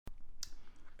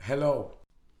Hello.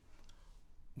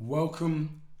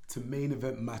 Welcome to Main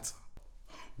Event Matter.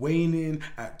 Weighing in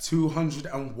at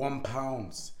 201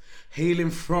 pounds.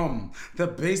 Hailing from the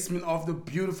basement of the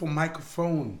beautiful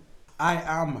microphone. I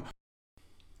am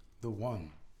the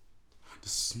one, the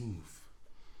smooth,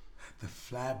 the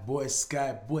fly boy,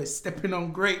 sky boy, stepping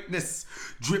on greatness,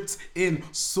 dripped in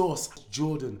sauce,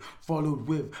 Jordan, followed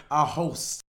with our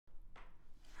host.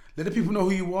 Let the people know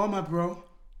who you are, my bro.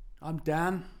 I'm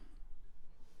Dan.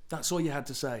 That's all you had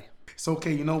to say. It's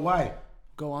okay, you know why?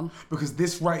 Go on. Because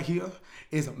this right here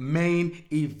is Main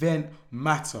Event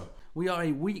Matter. We are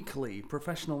a weekly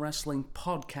professional wrestling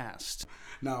podcast.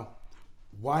 Now,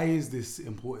 why is this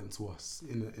important to us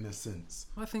in a sense?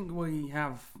 I think we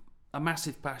have a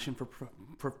massive passion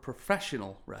for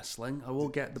professional wrestling. I will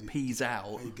get the P's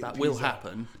out. That will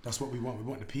happen. That's what we want. We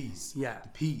want the P's. Yeah. The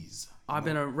P's. I've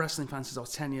been a wrestling fan since I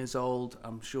was 10 years old.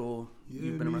 I'm sure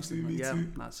you've been a wrestling fan. Yeah,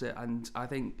 that's it. And I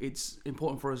think it's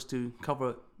important for us to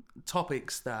cover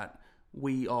topics that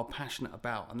we are passionate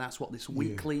about. And that's what this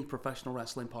weekly professional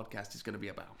wrestling podcast is going to be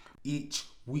about. Each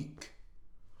week,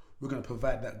 we're going to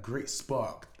provide that great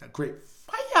spark, that great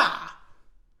fire.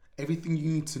 Everything you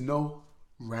need to know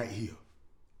right here.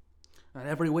 And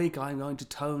every week I'm going to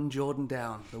tone Jordan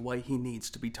down the way he needs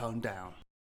to be toned down.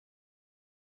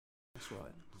 That's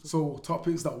right. So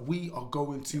topics that we are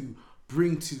going to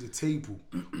bring to the table.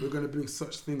 We're going to bring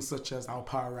such things such as our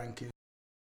power ranking.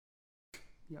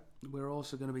 Yep. We're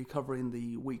also going to be covering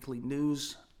the weekly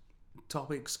news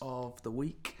topics of the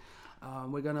week.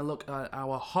 We're going to look at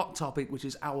our hot topic, which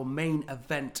is our main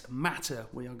event matter.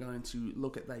 We are going to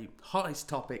look at the hottest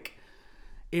topic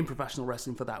in professional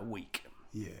wrestling for that week.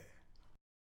 Yeah.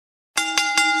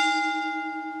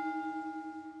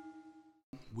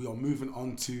 We are moving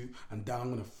on to, and Dan, I'm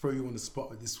going to throw you on the spot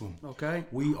with this one. Okay.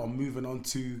 We are moving on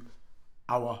to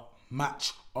our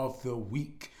match of the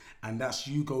week. And that's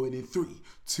you going in 3,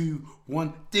 2,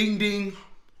 1, ding ding.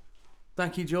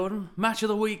 Thank you, Jordan. Match of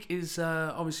the week is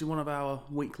obviously one of our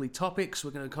weekly topics.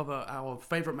 We're going to cover our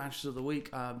favourite matches of the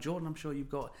week. Jordan, I'm sure you've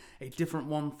got a different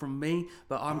one from me,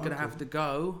 but I'm going to have to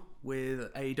go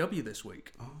with AEW this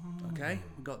week. Oh. Okay?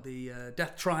 We've got the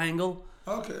Death Triangle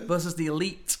versus the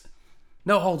Elite.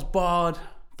 No holds barred.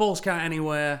 Falls count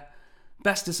anywhere.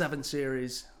 Best of 7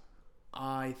 series.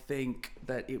 I think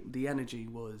that the energy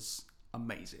was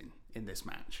amazing in this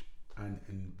match. And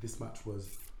this match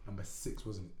was number 6,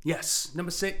 wasn't it? Yes,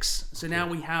 number 6. So now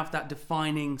we have that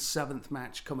defining 7th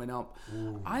match coming up.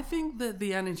 Ooh. I think that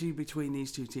the energy between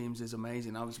these two teams is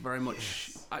amazing. I was very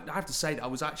much... Yes. I have to say that I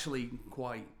was actually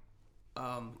quite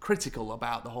critical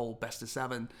about the whole best of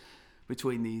 7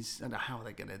 between these, and how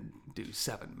they're going to do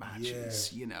 7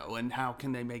 matches, you know, and how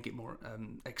can they make it more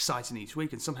exciting each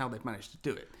week, and somehow they've managed to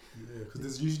do it. Yeah, because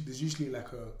there's usually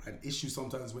like an issue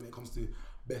sometimes when it comes to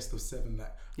best of 7.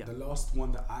 Like the last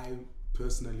one that I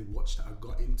personally watched that I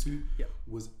got into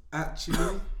was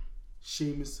actually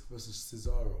Sheamus versus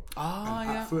Cesaro.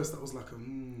 At first I was like,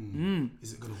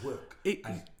 is it going to work?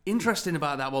 Interesting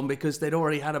about that one, because they'd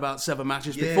already had about 7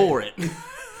 matches before it.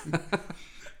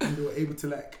 And they were able to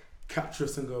like capture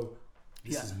us and go,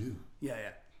 this is new. Yeah.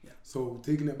 So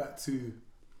taking it back to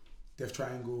Death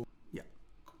Triangle. Yeah.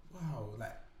 Wow,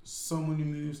 like so many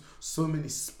moves, so many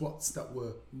spots that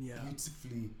were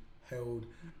beautifully held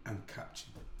and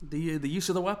captured. The use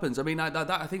of the weapons. I mean,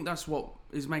 I think that's what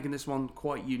is making this one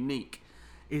quite unique,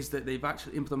 is that they've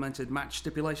actually implemented match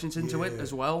stipulations into it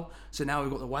as well. So now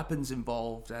we've got the weapons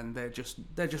involved, and they're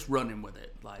just running with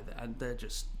it, like, and they're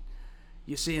just.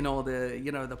 You're seeing all the,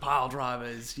 the pile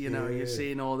drivers, you're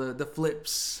seeing all the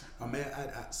flips. I may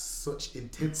add at such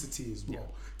intensity as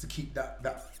well, to keep that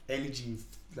energy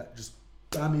that just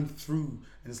bamming through,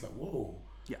 and it's like, whoa,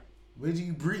 where do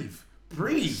you breathe?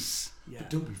 Breathe!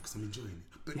 But don't breathe, because I'm enjoying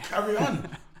it. But carry on,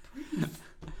 breathe.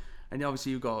 And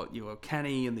obviously you've got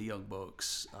Kenny and the Young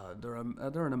Bucks. They're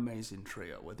an amazing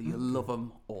trio, whether you love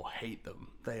them or hate them.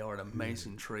 They are an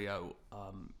amazing trio,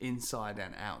 inside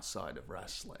and outside of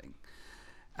wrestling.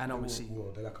 And obviously,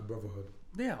 they're like a brotherhood.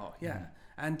 They are, yeah.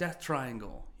 And Death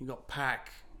Triangle. You got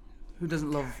Pac. Who doesn't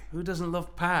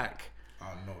love Pac?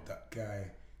 Oh no, that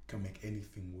guy can make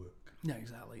anything work. Yeah,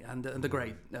 exactly. And the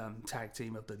great tag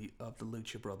team of the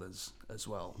Lucha Brothers as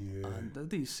well. Yeah. And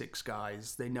these 6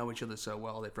 guys, they know each other so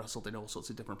well. They've wrestled in all sorts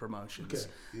of different promotions. Okay.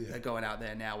 Yeah. They're going out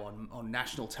there now on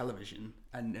national television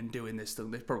and doing this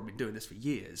thing. They've probably been doing this for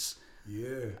years.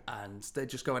 Yeah. And they're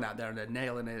just going out there and they're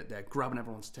nailing it. They're grabbing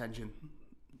everyone's attention.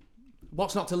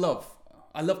 What's not to love?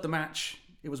 I loved the match.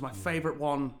 It was my favourite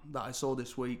one that I saw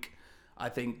this week. I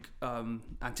think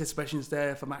anticipation's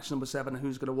there for match number 7.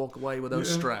 Who's going to walk away with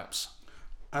those straps?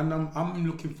 And I'm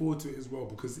looking forward to it as well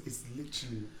because it's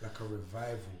literally like a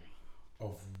revival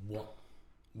of what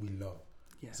we love.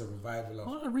 Yeah. It's a revival of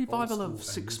What a revival old of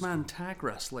school and new six-man school. tag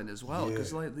wrestling as well,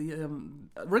 because Yeah. like the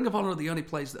Ring of Honor are the only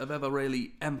place that have ever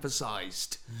really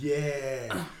emphasised.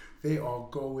 Yeah, they are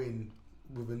going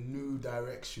with a new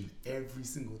direction every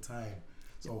single time.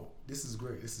 So this is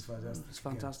great. This is fantastic. It's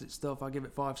fantastic stuff. I give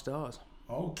it 5 stars.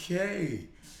 Okay.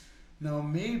 Now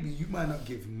maybe you might not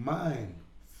give mine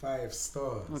 5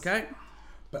 stars. Okay.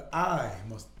 But I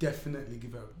must definitely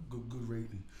give it a good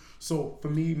rating. So for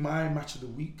me, my match of the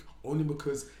week, only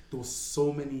because there was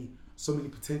so many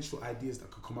potential ideas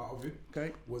that could come out of it,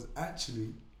 Okay. was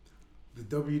actually the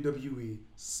WWE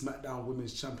SmackDown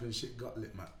Women's Championship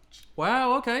Gauntlet match.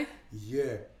 Wow. Okay.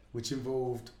 Yeah, which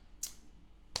involved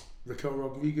Raquel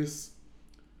Rodriguez,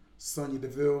 Sonya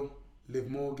Deville, Liv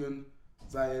Morgan,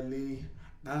 Xia Li,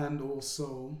 and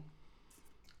also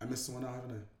I missed someone out,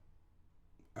 haven't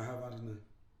I? I don't know.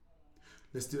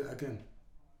 Let's do it again.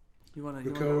 You want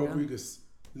Raquel Rodriguez,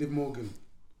 Liv Morgan,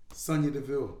 Sonya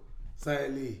Deville,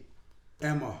 Xia Li,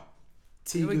 Emma,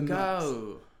 Here we Tegan Knox.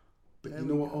 go. But There you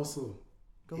know we what? go. Also,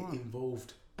 Go it on.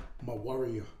 involved my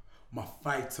warrior, my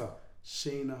fighter,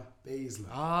 Shayna Baszler.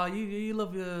 Ah, you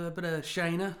love a bit of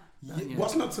Shayna. don't you?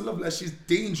 What's not to love? Like, she's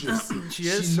dangerous. She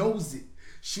is. She knows it.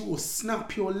 She will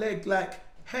snap your leg like,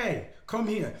 hey, come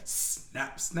here.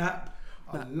 Snap, snap.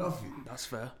 I love it. That's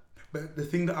fair. But the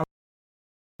thing that I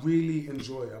really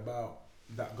enjoy about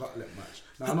that gauntlet match,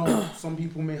 now I know some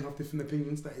people may have different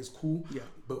opinions, that is cool. Yeah.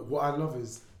 But what I love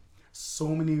is so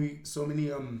many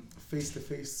face to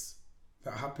face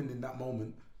that happened in that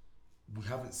moment we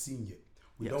haven't seen yet.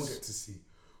 We Yes. don't get to see.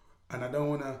 And I don't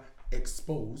want to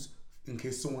expose, in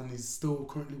case someone is still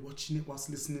currently watching it whilst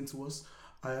listening to us.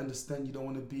 I understand you don't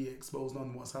want to be exposed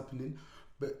on what's happening,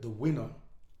 but the winner,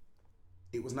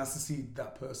 it was nice to see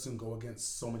that person go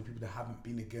against so many people that haven't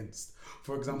been against.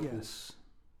 For example, Yes.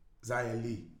 Xia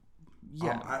Li.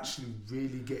 Yeah. I'm actually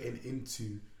really getting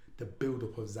into the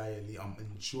build-up of Xia Li. I'm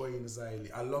enjoying Xia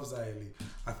Li. I love Xia Li.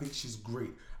 I think she's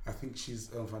great. I think she's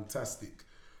fantastic.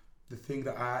 The thing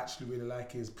that I actually really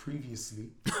like is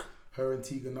previously, her and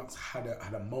Tegan Knox had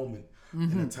a moment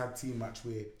in a tag team match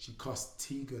where she cost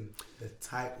Tegan the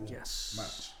title Yes.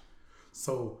 match.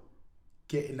 So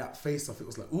getting that face off, it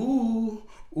was like, ooh,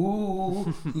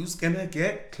 who's gonna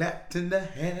get clapped in the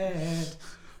head?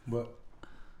 But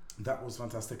that was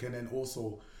fantastic. And then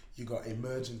also you got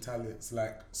emerging talents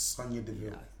like Sonya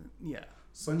Deville. Yeah.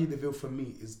 Sonya Deville for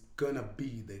me is gonna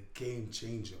be the game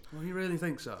changer. Well, you really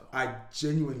think so? I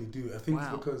genuinely do. I think Wow.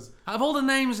 it's because Out of all the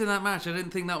names in that match, I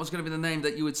didn't think that was going to be the name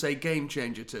that you would say game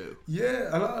changer to.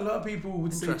 a lot of people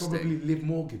would say Interesting. probably Liv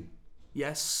Morgan,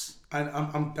 Yes. and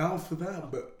I'm down for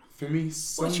that. But for me,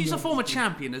 Sonya Well, she's a former is-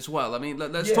 champion as well. I mean,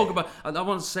 let's Yeah. talk about. I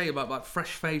want to say about like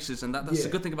fresh faces, and that's the Yeah.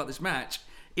 good thing about this match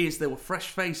is there were fresh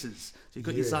faces. So you've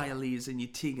got your Yeah. Xia Li's and your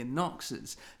Tegan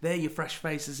Knoxes. They're your fresh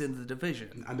faces in the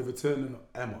division. and the return of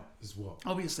Emma as well.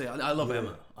 Obviously, I love Yeah.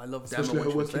 Emma. I love Especially Emma, her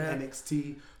which was work in there.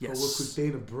 NXT, Yes. her work with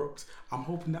Dana Brooks. I'm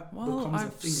hoping that Well, becomes a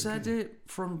I've thing said again. it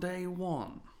from day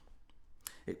one.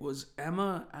 It was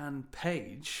Emma and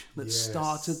Paige that Yes.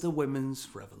 started the women's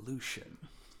revolution.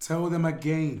 Tell them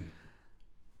again.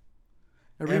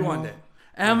 Now, rewind Emma it.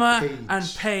 Emma and and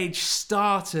Paige. Paige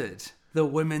started the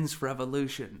women's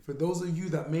revolution. For those of you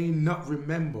that may not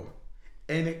remember,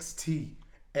 NXT,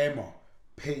 Emma,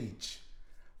 Paige,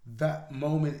 that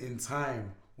moment in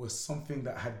time was something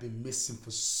that had been missing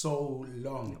for so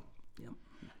long. Yep.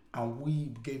 And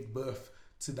we gave birth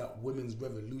to that women's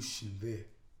revolution there.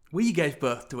 We gave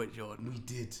birth to it, Jordan. We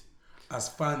did. As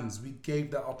fans, we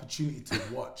gave that opportunity to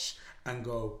watch and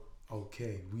go,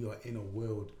 okay, we are in a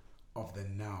world of the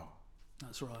now.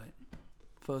 That's right.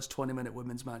 First 20-minute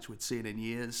women's match we'd seen in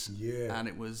years. Yeah. And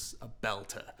it was a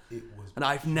belter. It was And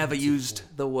I've never beautiful. used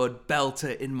the word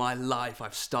belter in my life.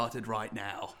 I've started right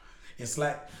now. It's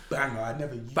like banger. I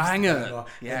never used Banger.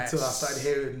 Yes. until I started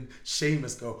hearing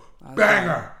Sheamus go,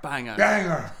 banger, Banger.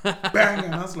 banger, banger.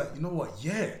 And I was like, you know what?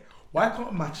 Yeah. Why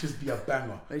can't matches be a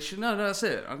banger? They should. No, that's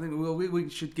it. I think we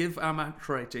should give our match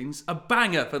ratings a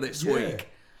banger for this week.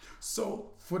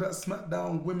 So for that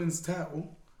SmackDown Women's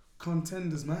Title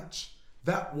Contenders match,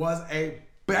 that was a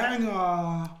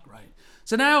banger. Right.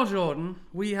 So now, Jordan,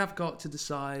 we have got to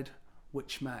decide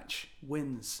which match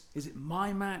wins. Is it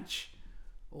my match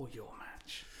or your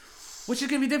match? Which is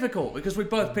going to be difficult because we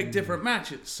both picked different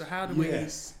matches. So how do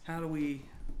Yes. we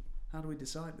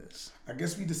decide this? I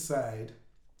guess we decide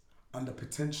on the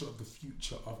potential of the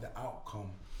future of the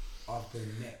outcome of the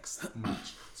next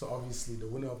match. So obviously the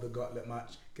winner of the gauntlet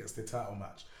match gets the title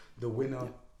match. The winner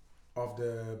of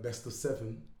the best of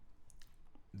 7,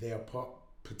 they are put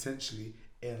potentially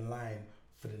in line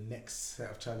for the next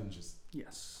set of challenges.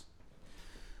 Yes.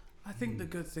 I think the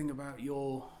good thing about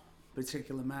your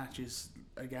particular match is,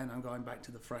 again, I'm going back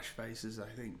to the fresh faces. I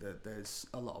think that there's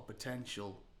a lot of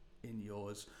potential in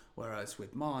yours, whereas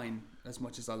with mine, as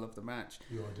much as I love the match,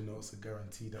 You already know it's a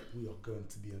guarantee that we are going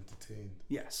to be entertained.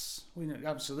 yes, we know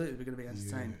absolutely we're going to be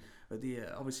entertained. But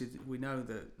obviously we know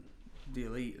that the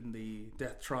Elite and the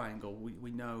Death Triangle,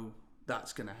 we know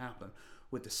that's going to happen.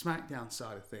 With the SmackDown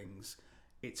side of things,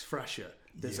 it's fresher.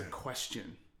 There's a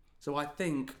question, so I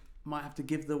think might have to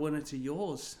give the winner to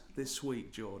yours this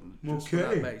week, Jordan. Just for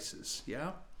that basis,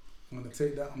 yeah. I'm going to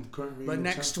take that. I'm currently. But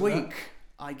next week,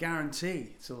 I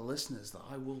guarantee to the listeners that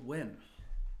I will win.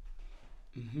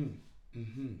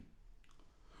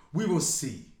 We will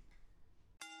see.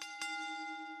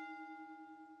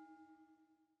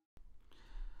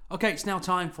 Okay, it's now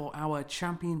time for our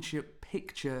championship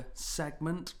picture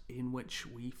segment, in which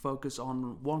we focus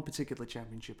on one particular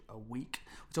championship a week.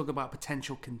 We talk about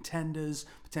potential contenders,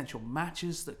 potential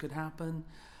matches that could happen,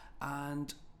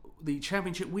 and the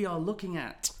championship we are looking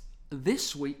at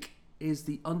this week is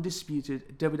the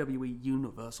undisputed WWE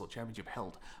Universal Championship,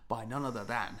 held by none other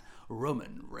than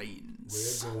Roman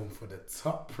Reigns. We're going for the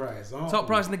top prize, aren't we? Top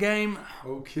prize in the game.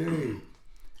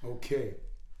 Okay.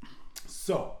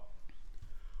 So,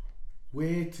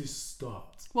 where to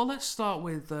start? Well, let's start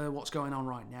with what's going on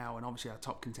right now, and obviously our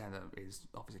top contender is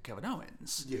obviously Kevin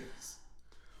Owens. Yes.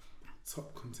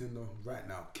 Top contender right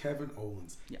now, Kevin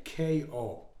Owens. Yeah.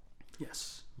 KO.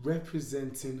 Yes.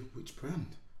 Representing which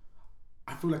brand?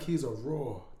 I feel like he's a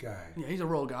Raw guy. Yeah, he's a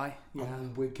Raw guy. Yeah.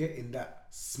 And we're getting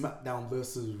that SmackDown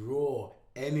versus Raw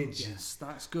energy. Yes,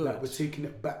 that's good. Like we're taking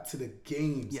it back to the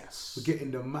games. Yes. We're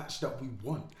getting the match that we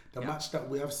want. The match that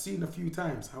we have seen a few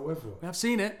times, however. We have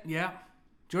seen it, yeah.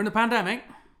 During the pandemic.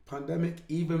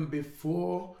 Even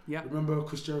before. Yeah. Remember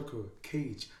Chris Jericho,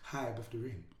 cage, high above the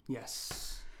ring.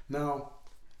 Yes. Now,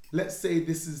 let's say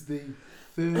this is the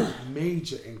third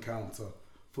major encounter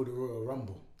for the Royal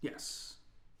Rumble. Yes.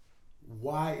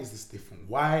 Why is this different?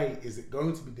 Why is it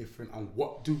going to be different? And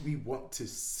what do we want to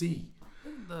see?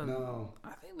 I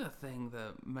think the thing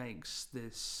that makes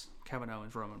this Kevin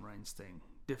Owens Roman Reigns thing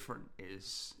different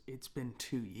is it's been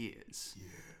 2 years. Yeah.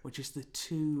 Which is the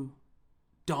two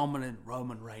dominant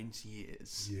Roman Reigns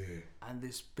years. Yeah. And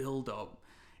this build-up,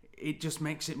 it just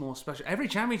makes it more special. Every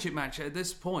championship match at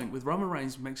this point with Roman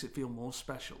Reigns makes it feel more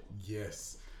special.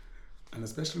 Yes. And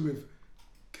especially with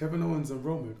Kevin Owens and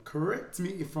Roman, correct me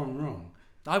if I'm wrong.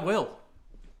 I will.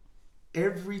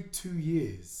 Every 2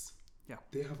 years, yeah,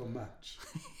 they have a match.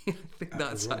 I think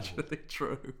that's actually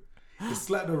true. It's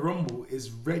like the Rumble is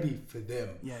ready for them.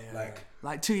 Yeah.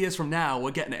 Like 2 years from now,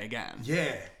 we're getting it again.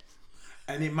 Yeah.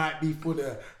 And it might be for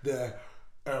the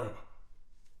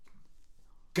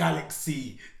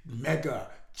Galaxy Mega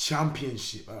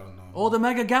Championship. I don't know. Or the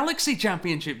Mega Galaxy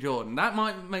Championship, Jordan. That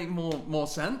might make more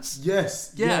sense.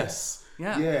 Yes. Yeah. Yes.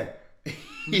 Yeah.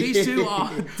 These two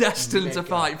are destined to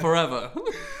fight forever.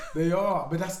 They are,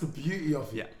 but that's the beauty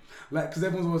of it. Yeah. Like, because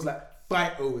everyone's always like,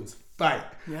 fight Owens, fight.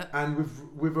 Yeah. And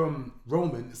with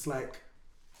Roman, it's like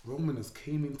Roman has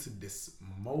came into this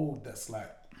mode that's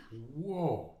like,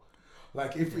 whoa.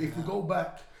 Like if we go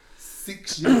back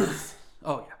 6 years,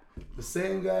 oh yeah, the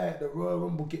same guy at the Royal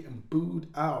Rumble getting booed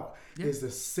out is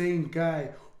the same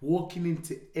guy walking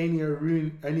into any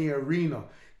arena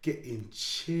getting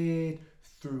cheered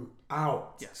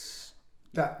throughout. Yes.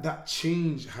 That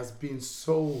change has been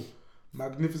so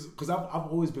magnificent, because I've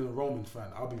always been a Roman fan.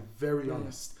 I'll be very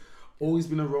honest. Always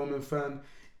been a Roman fan,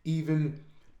 even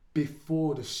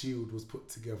before the Shield was put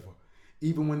together.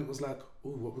 Even when it was like, oh,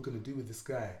 what we're going to do with this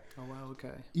guy. Oh, wow,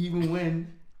 okay. Even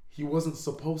when he wasn't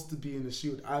supposed to be in the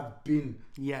Shield, I've been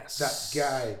that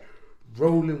guy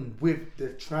rolling with the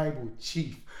tribal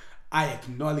chief. I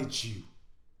acknowledge you.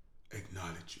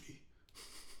 Acknowledge me.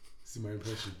 See my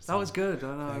impression? That was good.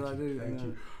 I know. Thank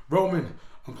you. Roman,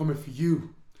 I'm coming for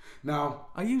you. Now,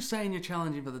 are you saying you're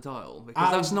challenging for the title?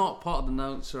 Because that's not part of the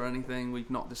notes or anything. We've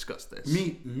not discussed this.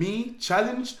 Me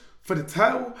challenge for the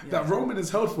title that Roman has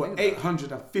held for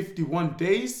 851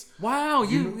 days. Wow,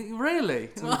 you really? I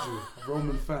told you, a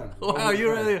Roman fan. Wow, you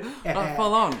really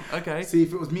full on. Okay. See,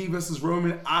 if it was me versus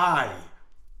Roman, I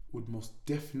would most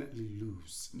definitely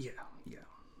lose. Yeah.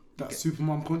 That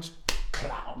Superman punch.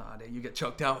 Nah, you get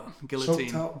choked out.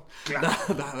 Guillotine. Choked out.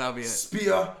 That'll be it.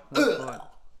 Spear.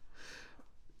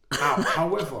 Out.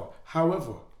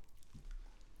 However,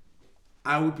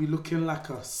 I would be looking like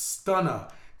a stunner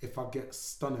if I get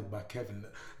stunned by Kevin.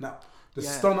 Now, the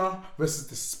stunner versus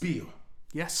the spear.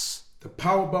 Yes. The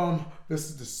powerbomb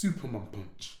versus the Superman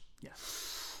punch.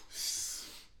 Yes.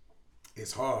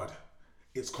 It's hard.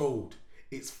 It's cold.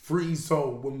 it's free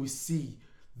zone when we see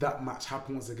that match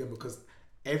happen once again, because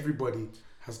everybody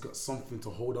has got something to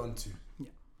hold on to. Yeah,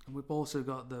 and we've also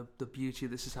got the beauty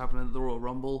of this is happening at the Royal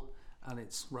Rumble, and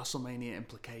it's WrestleMania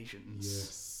implications.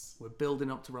 Yes. We're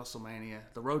building up to WrestleMania.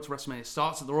 The road to WrestleMania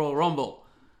starts at the Royal Rumble.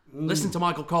 Listen to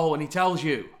Michael Cole when he tells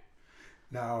you.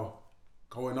 Now,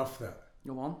 going off that,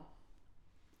 Go on.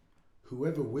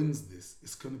 whoever wins this,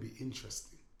 it's going to be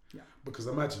interesting. Yeah. Because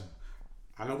imagine,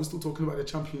 I know we're still talking about the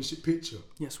championship picture,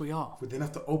 Yes, we are. but then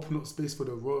have to open up space for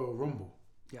the Royal Rumble.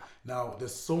 Yeah. Now,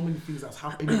 there's so many things that's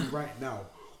happening right now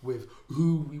with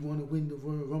who we want to win the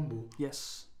Royal Rumble.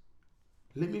 Yes.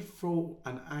 Let me throw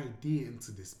an idea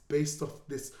into this based off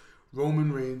this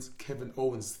Roman Reigns, Kevin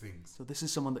Owens thing. So this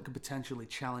is someone that could potentially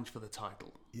challenge for the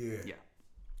title. Yeah. Yeah.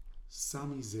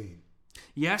 Sami Zayn.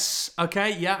 Yes.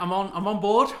 Okay. Yeah. I'm on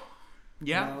board.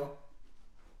 Yeah. Now,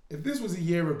 if this was a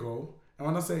year ago, and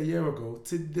when I say a year ago,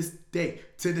 to this day,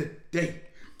 To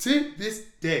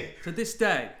this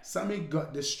day. Sami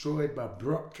got destroyed by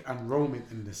Brock and Roman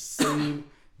in the same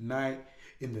night,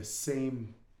 in the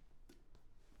same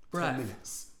 10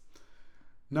 minutes.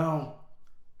 Now,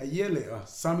 a year later,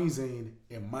 Sami Zayn,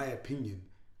 in my opinion,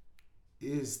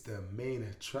 is the main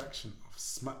attraction of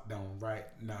SmackDown right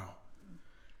now.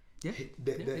 Yeah.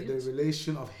 The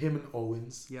relation of him and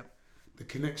Owens, Yep. the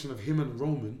connection of him and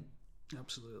Roman.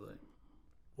 Absolutely.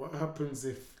 What happens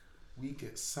if we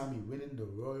get Sami winning the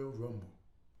Royal Rumble?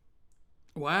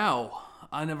 Wow.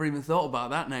 I never even thought about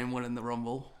that name winning the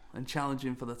Rumble and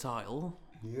challenging for the title.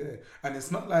 Yeah, and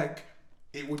it's not like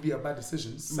it would be a bad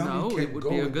decision. Sami It would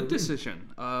be a good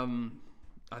decision.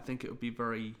 I think it would be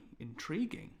very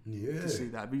intriguing to see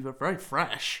that. It'd be very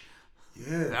fresh.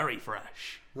 Yeah, very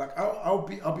fresh. Like I'll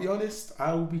be honest.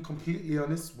 I will be completely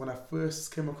honest. When I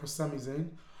first came across Sami Zayn,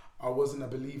 I wasn't a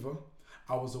believer.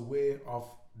 I was aware of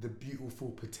the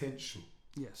beautiful potential.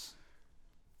 Yes.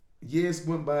 Years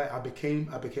went by. I became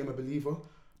a believer.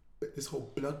 But this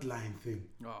whole bloodline thing,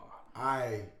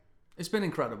 it's been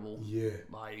incredible. Yeah.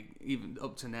 Like, even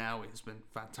up to now, it's been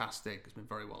fantastic. It's been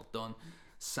very well done.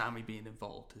 Sami being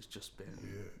involved has just been...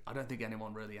 Yeah. I don't think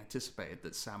anyone really anticipated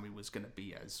that Sami was going to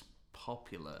be as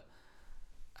popular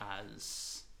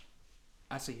as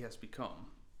he has become.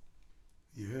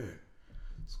 Yeah.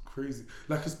 It's crazy.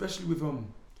 Like, especially with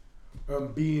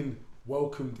being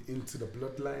welcomed into the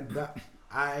bloodline, that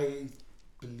I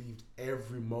believed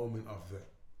every moment of that.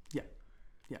 Yeah.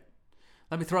 Yeah.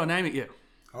 Let me throw a name at you.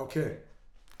 Okay.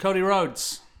 Cody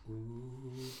Rhodes.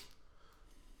 Ooh,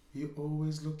 you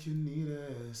always looking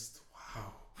neatest.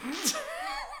 Wow.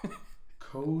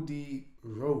 Cody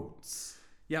Rhodes.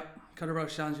 Yep. Cody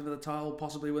Rhodes challenging for the title,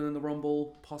 possibly winning the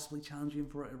Rumble, possibly challenging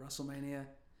for it at WrestleMania.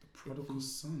 The prodigal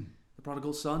son. The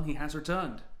prodigal son, he has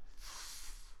returned.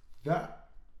 That,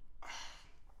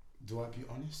 do I be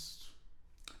honest?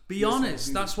 Be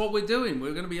honest. That's what we're doing.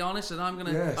 We're going to be honest, and I'm going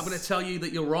to tell you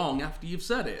that you're wrong after you've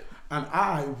said it. And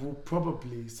I will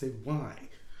probably say why.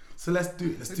 So let's do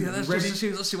it.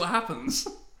 Let's see what happens.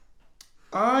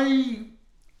 I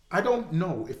don't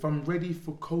know if I'm ready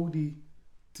for Cody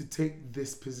to take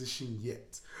this position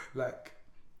yet. Like,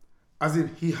 as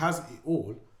in, he has it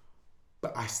all,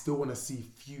 but I still want to see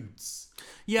feuds.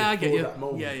 Yeah, I get you.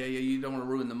 Yeah. You don't want to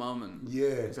ruin the moment.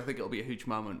 Yeah. Because I think it'll be a huge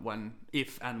moment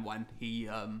if and when he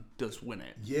does win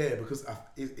it. Yeah, because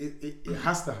it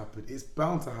has to happen. It's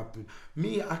bound to happen.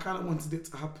 Me, I kind of wanted it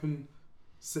to happen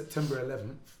September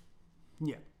 11th.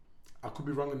 Yeah. I could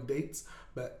be wrong on dates,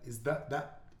 but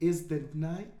that is the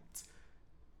night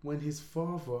when his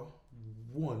father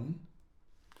won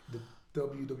the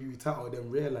WWE title, then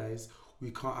realized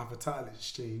we can't have a title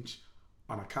exchange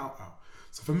on a count out.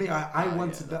 So for me, I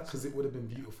wanted that because it would have been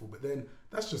beautiful. But then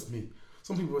that's just me.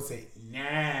 Some people would say,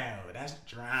 no, that's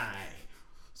dry.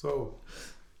 So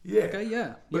yeah. Okay,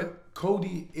 yeah. But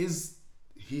Cody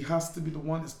he has to be the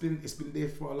one. It's been there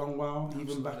for a long while.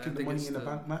 Absolutely. Even back in the Money in the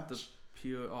Bank match.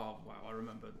 Oh wow, I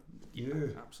remember. Yeah.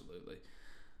 Absolutely.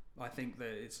 I think that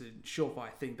it's a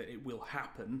surefire thing that it will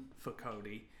happen for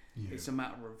Cody. Yeah. It's a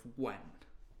matter of when.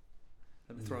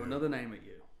 Let me throw another name at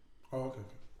you. Oh, okay.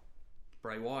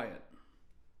 Bray Wyatt.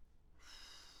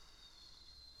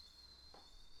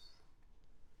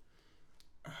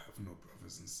 I have no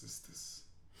brothers and sisters,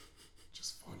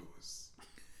 just followers.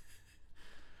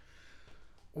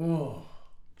 Oh,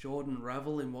 Jordan,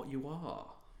 revel in what you are.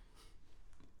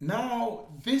 Now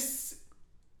this,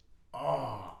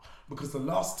 because the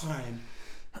last time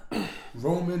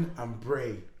Roman and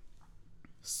Bray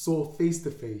saw face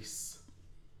to face,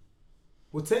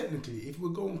 well, technically, if we're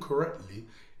going correctly,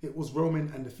 it was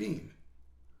Roman and the Fiend.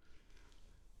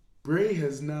 Bray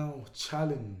has now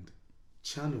channeled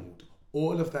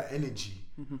all of that energy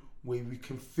where we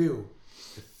can feel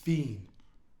the Fiend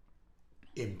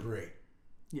in Bray.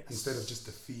 Yes. Instead of just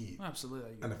the Fiend.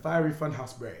 Absolutely. And the fiery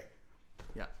funhouse Bray.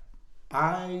 Yeah.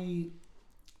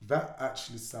 That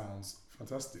actually sounds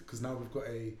fantastic, because now we've got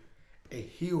a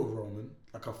heel Roman,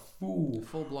 like a full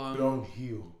blown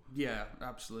heel. Yeah,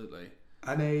 absolutely.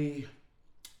 And I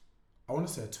want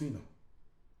to say a tweener.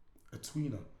 A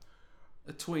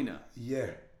tweener.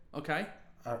 Yeah. Okay.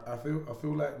 I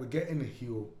feel like we're getting a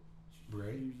heel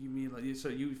Bray. You mean like, so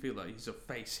you feel like he's a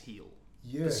face heel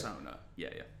Yeah. persona? Yeah.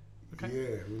 Okay.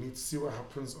 Yeah, we need to see what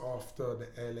happens after the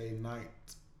LA Knight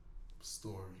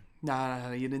story.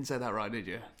 No, you didn't say that right, did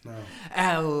you? No.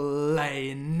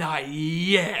 LA Knight,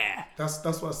 yeah. That's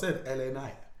what I said, LA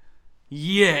Knight.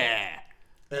 Yeah.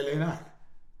 LA Knight.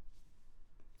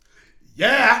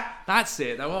 Yeah! That's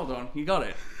it. Now, well done. You got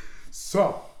it.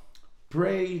 So,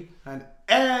 Bray and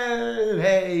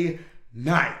LA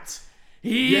Knight.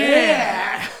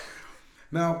 Yeah.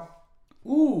 Now,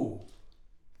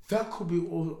 that could be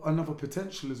another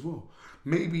potential as well.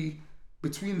 Maybe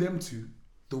between them two,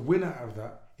 the winner of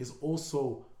that is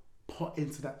also put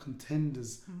into that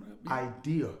contender's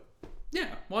idea.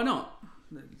 Yeah, why not?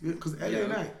 Because LA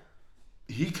Knight,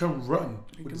 he can run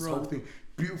with this whole thing.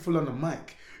 Beautiful on the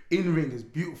mic. In ring is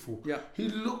beautiful. Yeah. He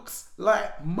looks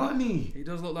like money. He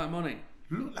does look like money.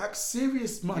 Look like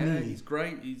serious money. Yeah, he's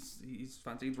great. He's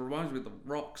fancy. He reminds me of The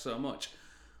Rock so much,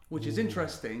 which is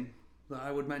interesting that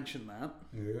I would mention that.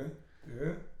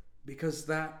 Yeah. Because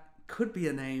that could be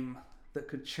a name that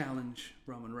could challenge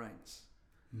Roman Reigns.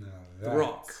 No, The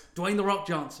Rock. Dwayne The Rock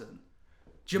Johnson.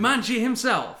 Jumanji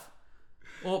himself.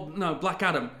 Or, no, Black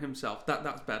Adam himself.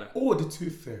 That's better. Or the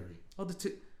Tooth Fairy.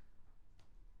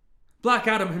 Black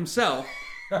Adam himself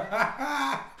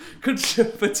could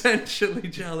potentially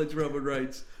challenge Roman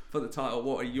Reigns for the title.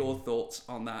 What are your thoughts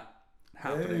on that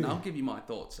happening? Hey. I'll give you my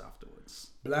thoughts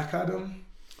afterwards. Black Adam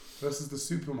versus the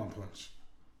Superman Punch.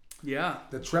 Yeah.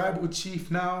 The tribal chief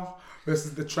now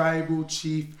versus the tribal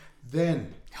chief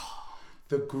then.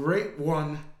 The great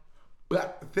one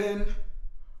back then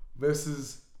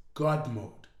versus God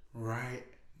mode right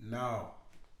now.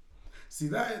 See,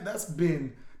 that's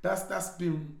been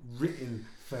written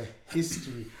for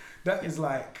history. That is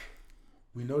like,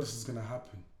 we know this is gonna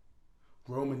happen.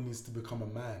 Roman needs to become a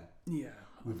man. Yeah.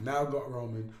 We've now got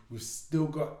Roman. We've still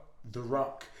got The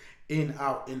Rock. In,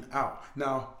 out.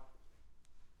 Now,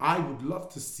 I would love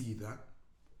to see that.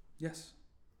 Yes.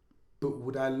 But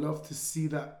would I love to see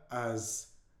that as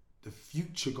the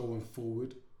future going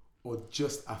forward, or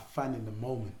just a fan in the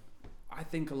moment? I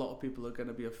think a lot of people are going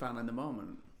to be a fan in the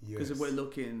moment. Because Yes. if we're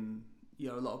looking,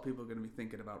 a lot of people are going to be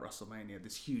thinking about WrestleMania,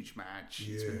 this huge match.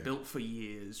 It's been built for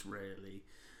years, really.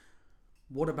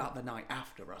 What about the night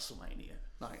after WrestleMania?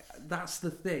 Like, that's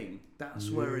the thing. That's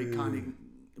where it kind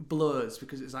of blurs,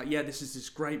 because it's like, this is this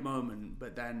great moment,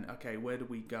 but then, okay, where do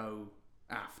we go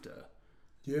after?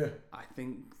 Yeah. I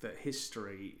think that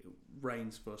history,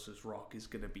 Reigns versus Rock, is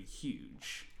going to be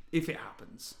huge if it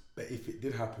happens. But if it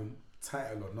did happen,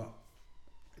 title or not,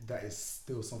 that is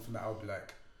still something that I would be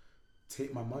like,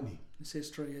 take my money. It's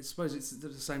history. I suppose it's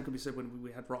the same could be said when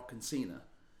we had Rock and Cena.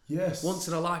 Yes. Once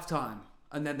in a lifetime.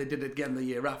 And then they did it again the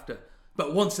year after.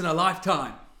 But once in a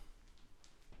lifetime.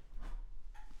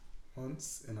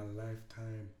 Once in a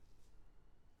lifetime.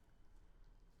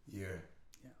 Yeah.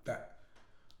 That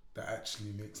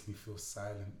actually makes me feel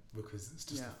silent, because it's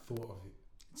just the thought of it.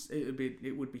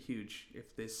 It would be huge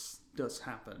if this does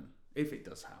happen. If it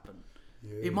does happen.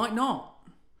 Yeah. It might not.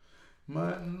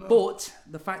 Might not. But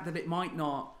the fact that it might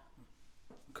not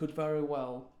could very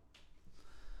well.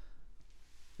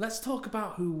 Let's talk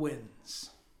about who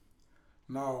wins.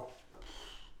 Now,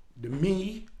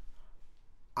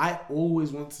 I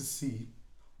always want to see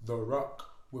The Rock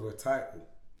with a title.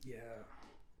 Yeah.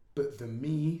 But the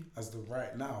me as the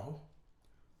right now,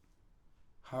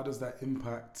 how does that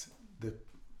impact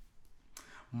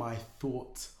my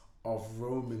thought of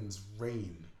Roman's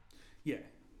reign? Yeah.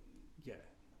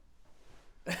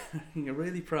 You're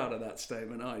really proud of that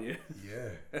statement, aren't you? Yeah.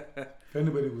 If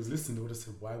anybody was listening, they would have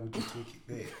said, why would you take it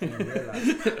there? And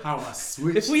realize how I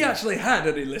switched. If we actually had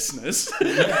any listeners,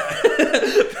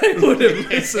 they would have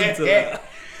listened to that.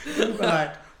 They would be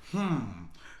like,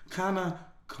 kind of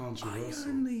controversial. I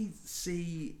only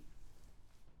see,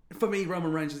 for me,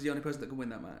 Roman Reigns is the only person that can win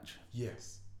that match.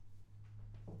 Yes.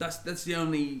 That's the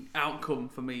only outcome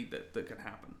for me that can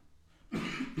happen.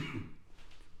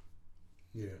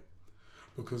 Yeah.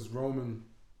 Because Roman,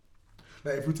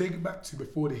 like, if we take it back to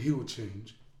before the heel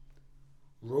change,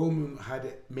 Roman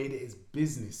made it his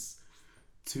business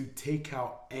to take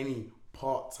out any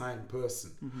part-time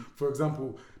person. Mm-hmm. For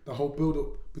example, the whole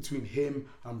build-up between him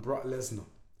and Brock Lesnar.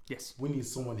 Yes. We need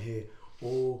someone here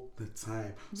all the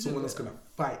time. Someone that's gonna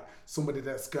fight. Somebody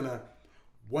that's gonna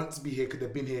want to be here because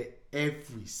they've been here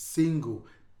every single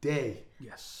day.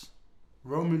 Yes.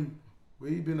 Roman,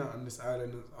 where you been at on this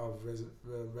island of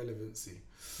relevancy?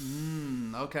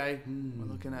 Okay. We're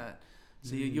looking at.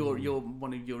 So you're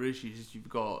one of your issues is you've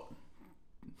got,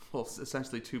 well,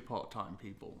 essentially 2 part-time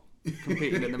people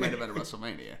competing in the main event of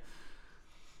WrestleMania.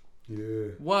 Yeah.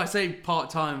 Well, I say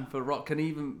part-time for Rock can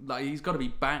even, like, he's got to be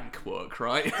bank work,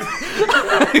 right?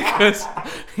 Because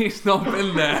he's not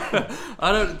been there.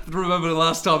 I don't remember the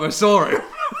last time I saw him.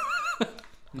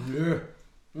 Yeah.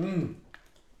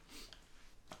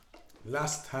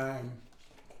 Last time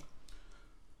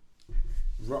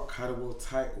Rock had a world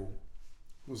title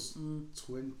was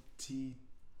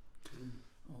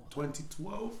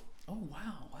 2012? Oh,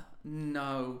 wow.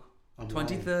 No. I'm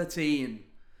 2013.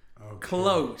 Okay.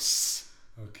 Close.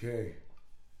 Okay.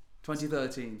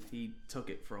 2013, he took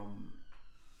it from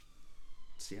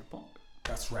CM Punk.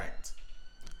 That's right.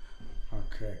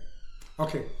 Okay.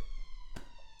 Okay,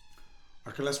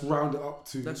 let's round it up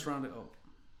to Let's round it up.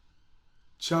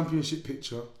 championship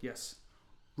picture. Yes.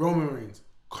 Roman Reigns,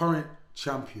 current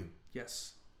champion.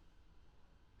 Yes.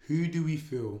 Who do we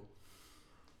feel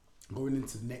going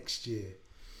into next year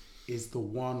is the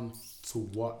one to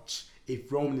watch?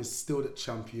 If Roman is still the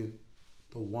champion,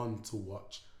 the one to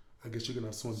watch. I guess you're going to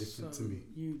have someone different to me.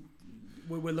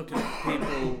 We're looking at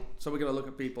people, so we're going to look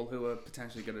at people who are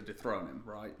potentially going to dethrone him,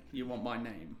 right? You want my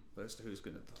name as to who's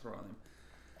going to dethrone him.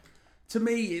 To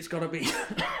me, it's got to be...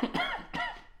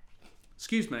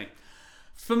 Excuse me.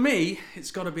 For me,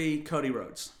 it's got to be Cody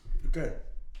Rhodes. Okay.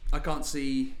 I can't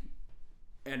see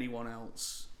anyone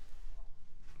else,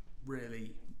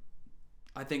 really.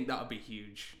 I think that would be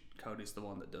huge. Cody's the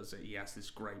one that does it. He has this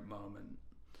great moment.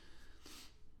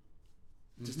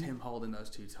 Just him holding those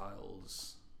 2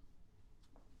 titles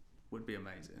would be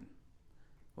amazing.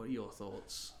 What are your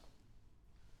thoughts?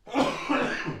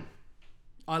 I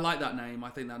like that name. I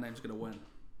think that name's going to win.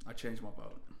 I changed my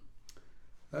vote.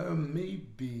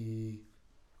 Maybe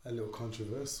a little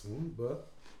controversial, but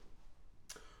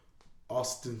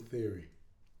Austin Theory.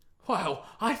 Wow,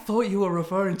 I thought you were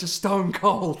referring to Stone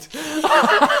Cold.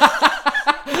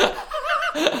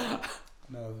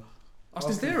 No.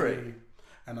 Austin Theory.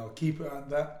 And I'll keep it at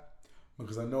that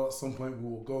because I know at some point we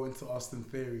will go into Austin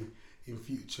Theory in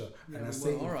future. Yeah, and I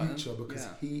say in future then. because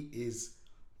he is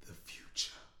the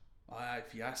future.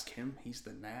 If you ask him, he's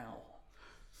the now.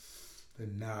 The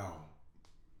now,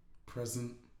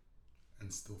 present,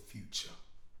 and still future.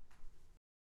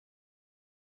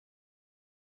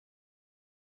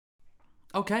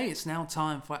 Okay, it's now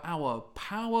time for our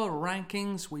power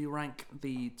rankings. We rank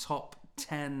the top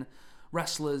 10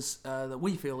 wrestlers that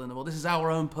we feel in the world. This is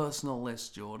our own personal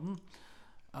list, Jordan.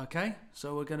 Okay,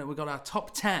 so we've got our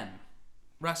top 10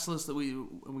 wrestlers that we're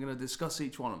going to discuss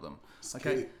each one of them.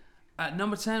 Okay, at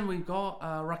number 10 we've got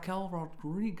Raquel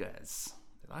Rodriguez.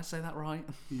 Did I say that right?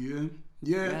 Yeah.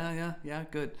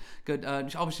 Good.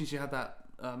 Obviously, she had that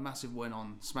massive win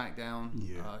on SmackDown.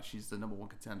 Yeah. She's the number 1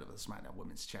 contender for the SmackDown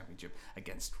Women's Championship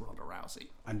against Ronda Rousey.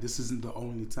 And this isn't the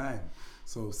only time.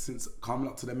 So since coming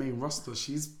up to the main roster,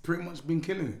 she's pretty much been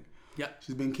killing it. Yeah.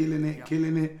 She's been killing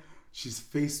it. She's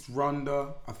faced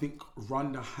Ronda. I think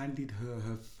Ronda handed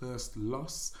her first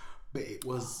loss, but it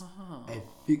was a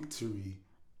victory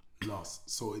loss,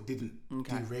 so it didn't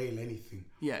derail anything.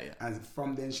 Yeah. And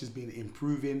from then she's been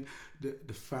improving.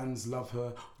 The fans love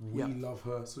her. We love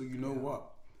her. So you know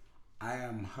what? I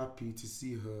am happy to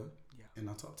see her in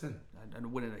our top 10.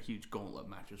 And winning a huge gauntlet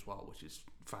match as well, which is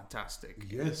fantastic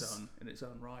Yes. in its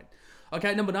own right.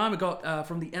 Okay, number 9 we've got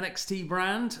from the NXT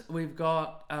brand, we've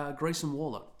got Grayson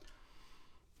Waller.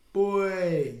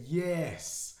 Boy,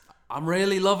 yes. I'm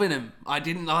really loving him. I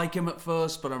didn't like him at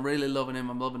first, but I'm really loving him.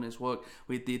 I'm loving his work.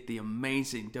 We did the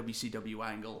amazing WCW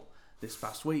angle this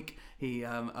past week.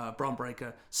 Braun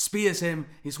Breaker spears him.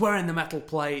 He's wearing the metal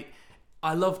plate.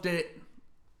 I loved it.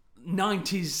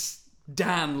 90s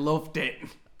Dan loved it.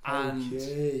 And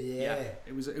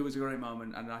it was a great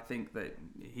moment, and I think that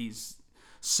he's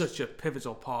such a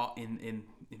pivotal part in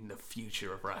the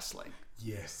future of wrestling.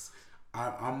 Yes.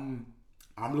 I'm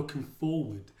looking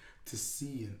forward to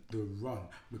seeing the run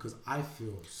because I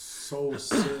feel so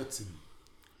certain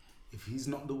if he's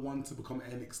not the one to become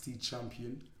NXT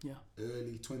champion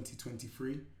early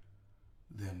 2023,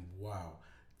 then wow,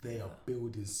 they are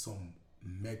building some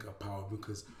mega power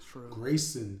because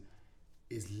Grayson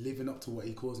is living up to what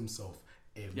he calls himself,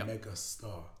 a mega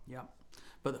star. Yeah.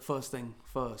 But the first thing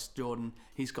first, Jordan,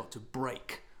 he's got to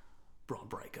break Braun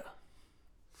Breaker.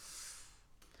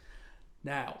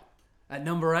 Now, at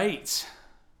number 8,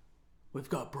 we've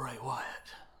got Bray Wyatt.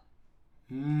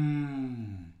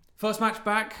 First match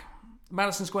back,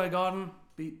 Madison Square Garden,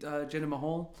 beat Jinder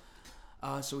Mahal.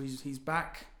 So he's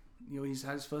back. He's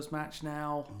had his first match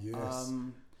now. Yes.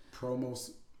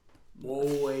 Promos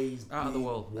always out of the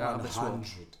world. 100. Out of this world.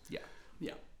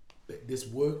 Yeah. But this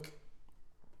work,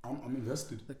 I'm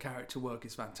invested. The character work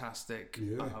is fantastic.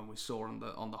 Yeah. We saw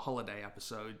on the holiday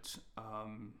episode,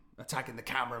 attacking the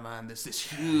cameraman. There's this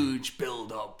huge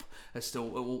build up as to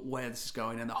where this is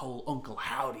going, and the whole Uncle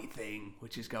Howdy thing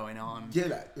which is going on. Yeah,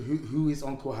 like who is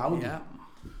Uncle Howdy?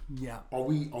 Yeah. Are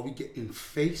we getting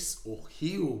face or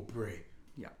heel Bray?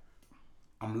 Yeah.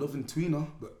 I'm loving Tweener,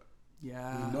 but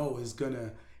yeah, we know he's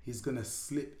gonna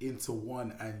slip into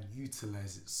one and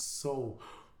utilize it so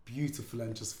beautiful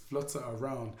and just flutter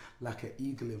around like an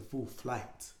eagle in full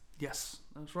flight. Yes,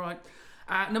 that's right.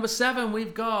 At number 7,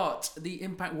 we've got the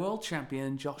Impact World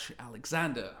Champion Josh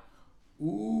Alexander.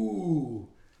 Ooh,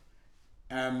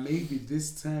 and maybe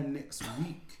this time next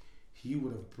week he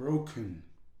would have broken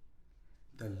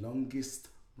the longest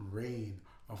reign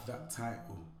of that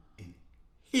title in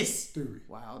history.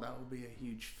 Wow, that would be a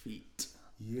huge feat.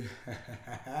 Yeah.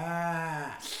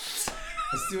 I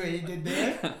see what he did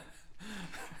there.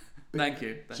 Thank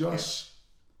you. Josh,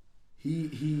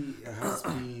 he has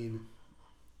been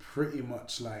pretty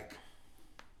much like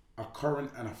a current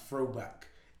and a throwback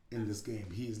in this game.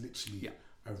 He is literally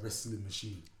a wrestling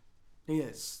machine. He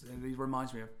is. And he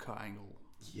reminds me of Kurt Angle.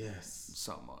 Yes.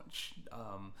 So much.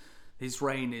 His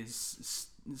reign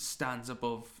stands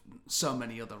above so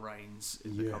many other reigns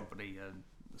in the company, and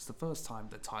it's the first time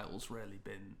the title's really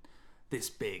been this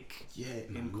big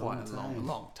in quite a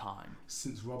long time.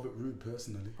 Since Robert Roode,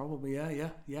 personally. Probably, yeah.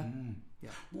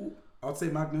 Well, I'd say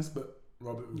Magnus, but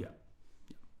Robert Roode. Yeah.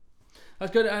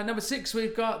 That's good. Number 6,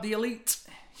 we've got the Elite.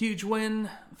 Huge win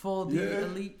for the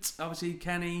Elite. Obviously,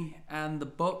 Kenny and the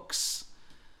Bucks.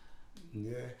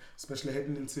 Yeah, especially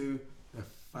heading into the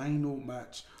final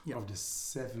match of the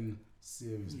 7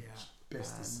 series. Yeah.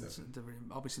 Best of 7.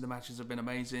 Obviously, the matches have been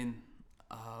amazing.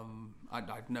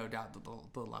 I've no doubt that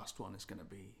the last one is going to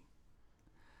be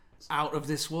out of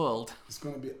this world. It's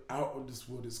going to be out of this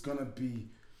world. It's going to be,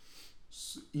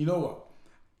 you know what?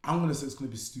 I'm going to say it's going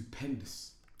to be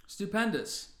stupendous.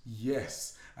 Stupendous.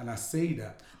 Yes. And I say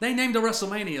that. They named a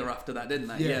WrestleMania after that, didn't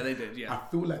they? Yeah, they did, yeah. I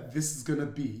feel like this is going to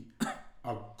be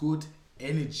a good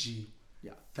energy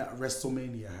that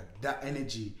WrestleMania had. That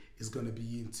energy is going to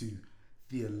be into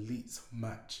the Elite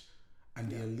match. And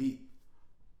the Elite,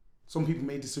 some people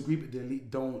may disagree, but the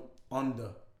Elite don't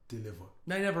under-deliver.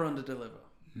 They never under-deliver.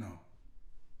 No.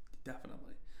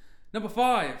 Definitely. Number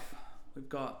 5, we've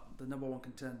got the number 1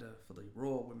 contender for the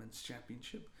Raw Women's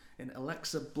Championship in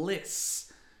Alexa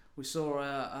Bliss. We saw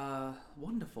a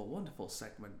wonderful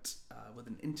segment with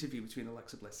an interview between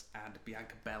Alexa Bliss and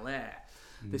Bianca Belair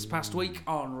this past week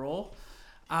on Raw,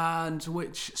 and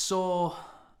which saw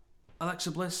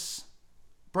Alexa Bliss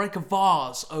break a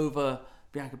vase over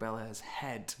Bianca Belair's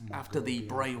head after the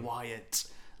Bray Wyatt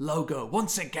logo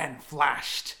once again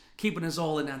flashed, keeping us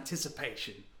all in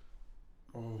anticipation.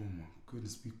 Oh my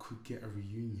goodness, we could get a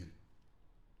reunion.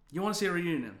 You want to see a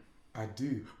reunion? I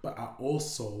do, but I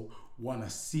also want to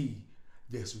see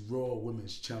this Raw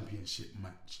Women's Championship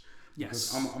match.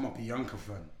 Yes. Because I'm a Bianca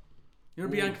fan. You're a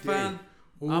Bianca fan?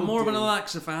 I'm more of an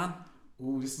Alexa fan.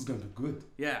 Oh, this is going to be good.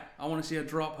 Yeah, I want to see her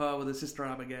drop her with her sister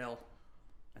Abigail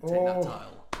and take that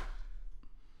title.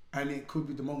 And it could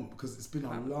be the moment, because it's been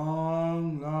a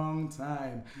long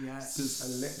time since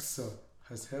Alexa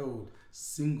has held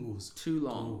singles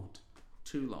gold.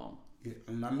 Too long. Yeah,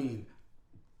 and I mean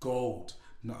gold,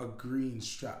 not a green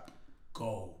strap,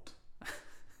 gold.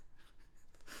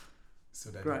 So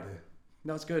that great.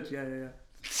 That's good. Yeah.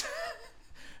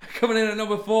 Coming in at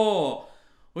number 4,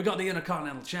 we got the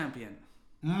Intercontinental Champion,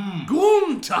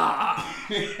 Gunther.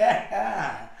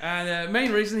 And the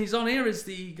main reason he's on here is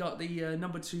he got the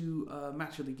number 2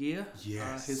 match of the year.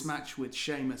 Yes. His match with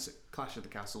Sheamus at Clash of the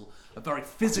Castle, a very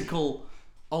physical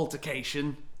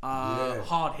altercation.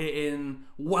 Hard hitting,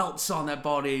 welts on their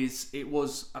bodies. It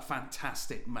was a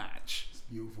fantastic match. It's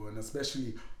beautiful, and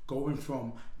especially going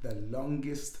from the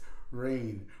longest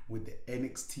reign with the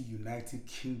NXT United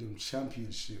Kingdom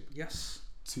Championship,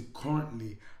 to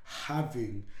currently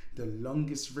having the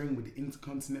longest reign with the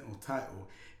Intercontinental title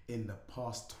in the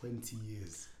past 20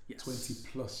 years, 20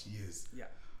 plus years.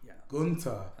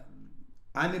 Gunther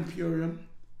and Imperium,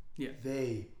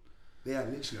 they are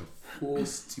literally a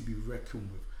force to be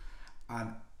reckoned with.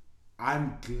 And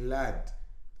I'm glad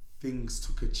things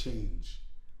took a change,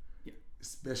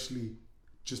 especially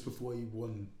just before he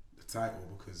won the title,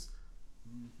 because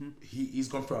he's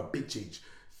gone for a big change.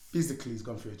 physically he's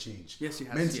gone through a change. Yes, he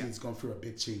has. Mentally he's gone through a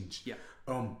big change. Yeah.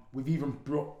 We've even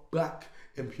brought back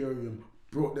Imperium,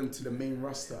 brought them to the main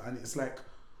roster, and it's like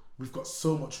we've got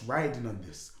so much riding on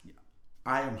this. Yeah.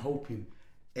 I am hoping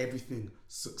everything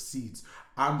succeeds.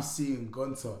 I'm seeing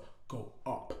Gunter go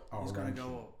up. He's going to go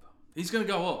up. He's going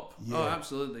to go up. Yeah. Oh,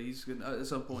 absolutely. He's going at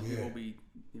some point. Yeah. He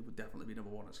will definitely be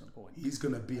number one at some point. He's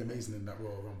going to be amazing in that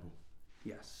Royal Rumble.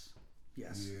 Yes. Yeah.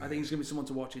 I think he's going to be someone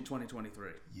to watch in 2023.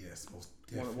 Yes, most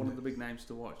definitely. One of the big names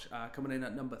to watch. Coming in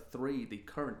at number 3, the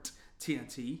current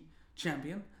TNT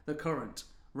champion, the current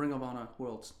Ring of Honor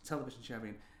World Television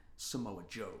champion, Samoa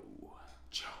Joe.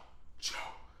 Joe.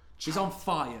 He's on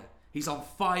fire. He's on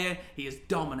fire. He is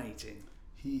dominating.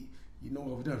 You know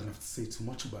what? We don't even have to say too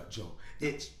much about Joe.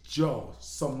 It's Joe,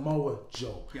 Samoa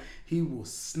Joe. Yeah. He will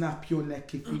snap your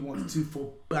neck if he wants to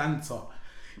for banter.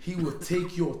 He will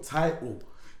take your title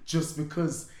just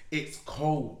because it's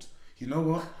cold. You know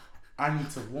what? I need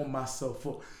to warm myself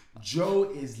up. Joe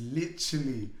is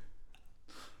literally...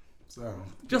 Sorry,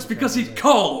 just because he's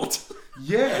cold.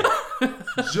 Yeah.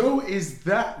 Joe is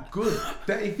that good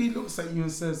that if he looks at you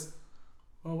and says,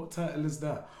 "Oh, what title is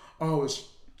that?" "Oh, it's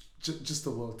just a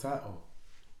world title."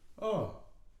 "Oh,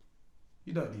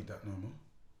 you don't need that no more.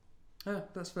 Yeah,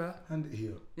 that's fair. Hand it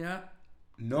here." Yeah.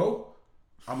 "No,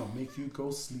 I'm going to make you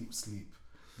go sleep.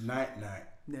 Night.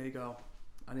 There you go.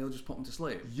 And he'll just put him to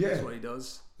sleep. Yeah. That's what he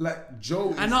does. Like,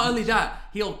 Joe And not only that,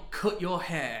 he'll cut your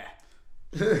hair.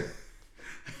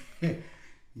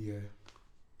 Yeah.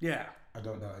 Yeah. I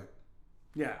don't doubt it.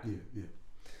 Yeah. Yeah.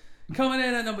 Coming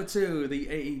in at number 2, the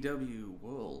AEW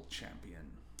World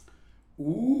Champion.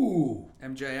 Ooh.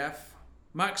 MJF.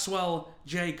 Maxwell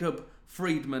Jacob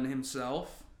Friedman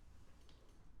himself.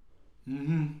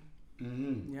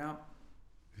 Yeah.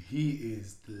 He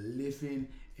is the living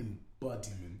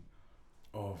embodiment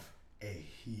of a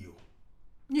heel.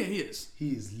 Yeah, he is.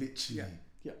 He is literally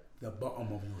Yeah. the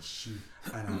bottom of your shoe,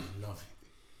 and I love it.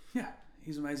 Yeah.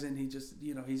 He's amazing. He just,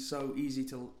 he's so easy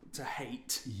to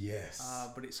hate. Yes.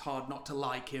 But it's hard not to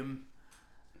like him.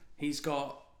 He's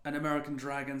got an American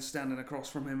Dragon standing across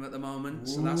from him at the moment.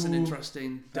 So that's an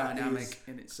interesting dynamic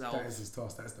in itself. That is his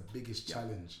task. That's the biggest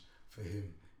challenge for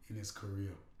him in his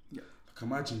career. Yeah. Like,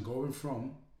 imagine going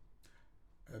from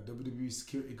a WWE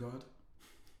security guard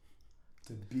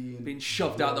to being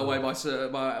shoved out the way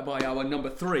by our number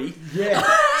 3. Yeah.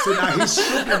 So now he's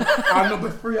shoving our number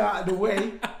 3 out of the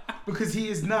way because he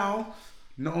is now,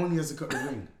 not only has he got the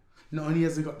ring, not only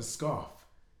has he got the scarf,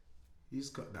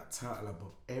 he's got that title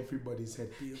above everybody's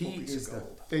head. Beautiful He piece is of the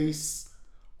gold. face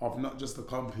of not just the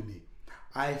company.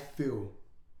 I feel,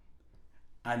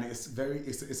 and it's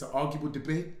an arguable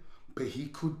debate, but he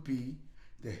could be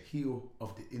the heel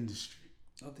of the industry.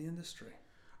 Of the industry.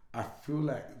 I feel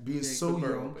like being Yeah, so could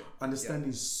very young, well be.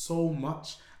 understanding so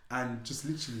much, and just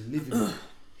literally living it.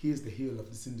 He is the heel of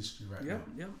this industry right now.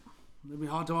 Yeah. It'll be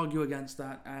hard to argue against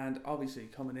that. And obviously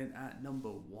coming in at number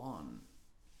 1,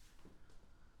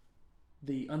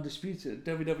 the undisputed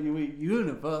WWE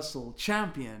Universal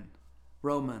Champion,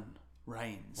 Roman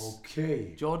Reigns.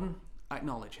 Okay. Jordan,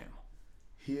 acknowledge him.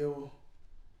 Heel.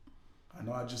 I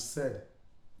know I just said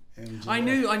MJF. I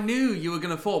knew you were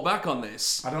going to fall back on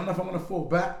this. I don't know if I'm going to fall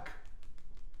back,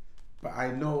 but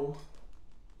I know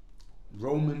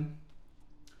Roman,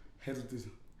 head of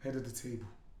the table.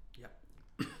 Yeah.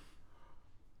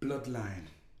 Bloodline.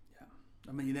 Yeah.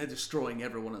 I mean, they're destroying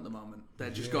everyone at the moment. They're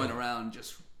just going around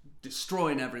just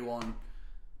destroying everyone.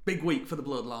 Big week for the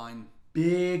Bloodline.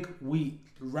 Big week.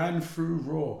 Ran through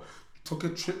Raw. Took a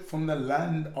trip from the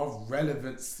land of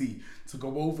relevancy to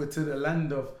go over to the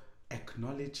land of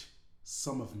acknowledge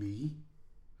some of me,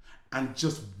 and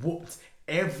just whooped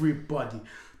everybody.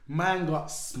 Man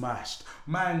got smashed.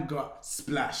 Man got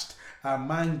splashed. And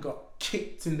man got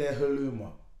kicked in their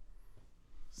haluma.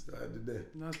 So I did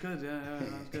that. That's good, yeah,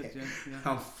 that's good, yeah.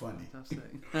 I'm funny.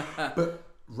 Fantastic. But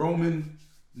Roman,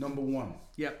 number 1.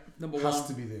 Yep, number has 1.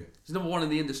 to be there. He's number 1 in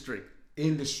the industry.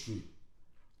 Industry.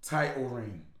 Title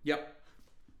reign. Yep.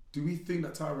 Do we think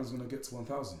that title is going to get to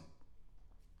 1,000?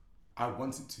 I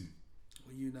want it to.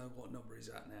 Well, you know what number he's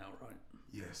at now, right?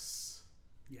 Yes.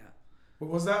 Yeah. What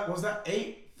was that? Was that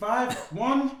 8, 5,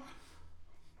 1?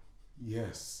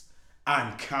 Yes.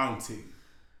 And counting.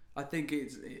 I think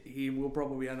he will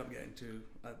probably end up getting to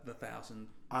the 1,000.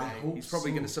 I hope He's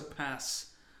probably so. going to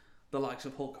surpass the likes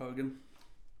of Hulk Hogan.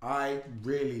 I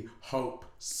really hope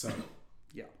so.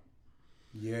 Yeah.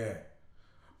 Yeah.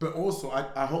 But also,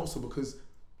 I hope so because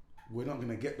we're not going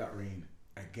to get that reign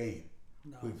again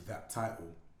with that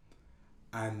title.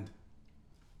 And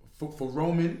for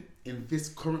Roman in this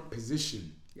current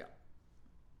position,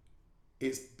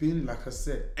 It's been, like I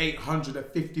said,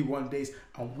 851 days,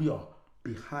 and we are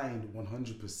behind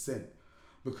 100%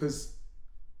 because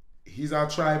he's our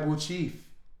tribal chief.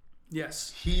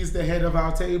 Yes. He's the head of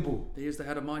our table. He is the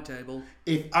head of my table.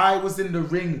 If I was in the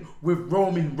ring with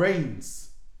Roman Reigns,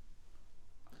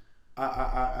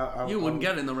 You wouldn't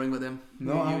get in the ring with him.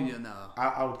 No, no.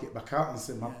 I would get back out and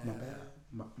say, my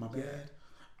bad.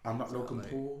 I'm not Logan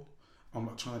Paul. I'm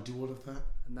not trying to do all of that.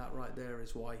 And that right there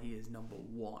is why he is number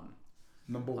one.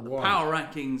 Number one. The power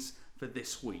rankings for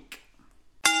this week.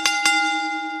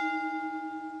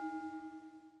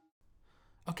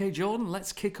 Okay, Jordan,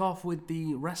 let's kick off with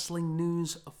the wrestling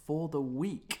news for the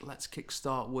week. Let's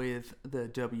kickstart with the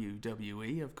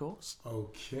WWE, of course.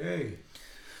 Okay.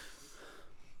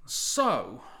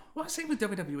 So, well, I think with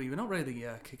WWE, we're not really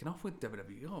kicking off with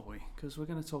WWE, are we? Because we're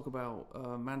going to talk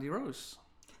about Mandy Rose.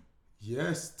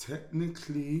 Yes,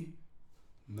 technically,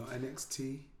 not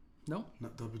NXT. No.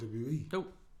 Not WWE.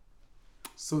 Nope.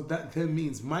 So that then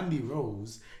means Mandy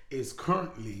Rose is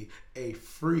currently a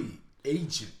free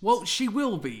agent. Well, she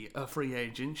will be a free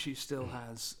agent. She still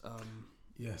has...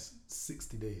 yes,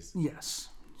 60 days. Yes,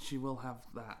 she will have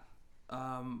that.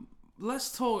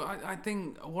 Let's talk... I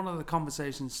think one of the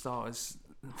conversation starters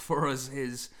for us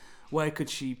is where could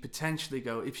she potentially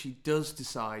go if she does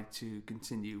decide to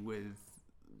continue with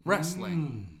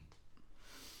wrestling?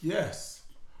 Yes.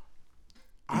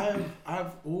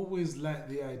 I've always liked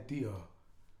the idea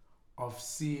of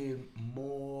seeing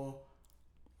more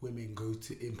women go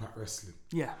to Impact Wrestling.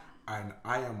 Yeah. And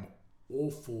I am all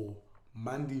for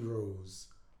Mandy Rose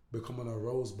becoming a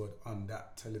rosebud on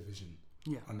that television.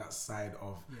 Yeah. On that side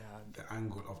of the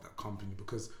angle of that company.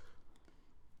 Because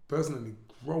personally,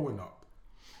 growing up,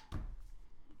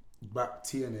 back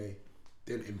TNA,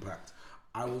 then Impact,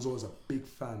 I was always a big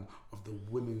fan of the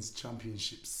women's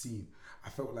championship scene. I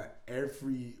felt like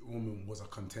every woman was a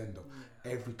contender.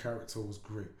 Yeah. Every character was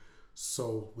great.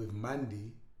 So with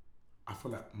Mandy, I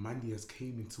feel like Mandy has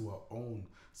came into her own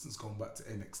since going back to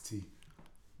NXT.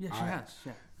 Yeah, she has.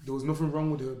 Yeah. There was nothing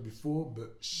wrong with her before,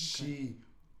 but she...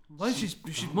 Well, she's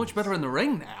much better in the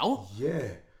ring now. Yeah.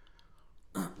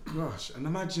 Gosh, and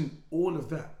imagine all of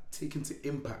that taken to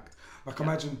Impact. Like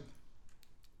imagine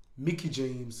Mickie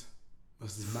James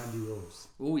versus Mandy Rose.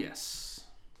 Oh, yes.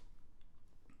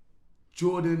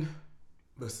 Jordan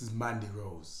versus Mandy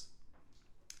Rose.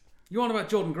 You on about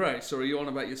Jordan Grace, or are you on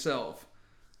about yourself?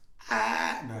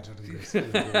 No, Jordan Grace.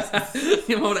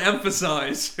 You want to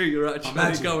emphasise who you're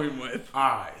actually going with.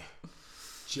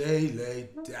 Jay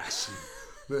Dashie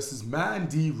versus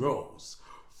Mandy Rose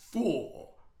for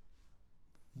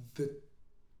the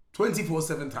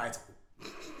 24/7 title.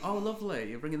 Oh, lovely.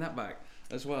 You're bringing that back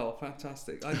as well.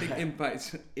 Fantastic. I think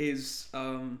Impact is...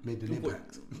 Made an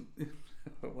impact.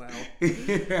 Wow.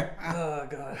 Oh,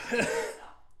 God.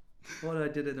 What I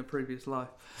did in a previous life.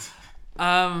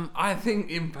 I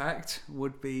think Impact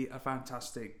would be a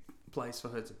fantastic place for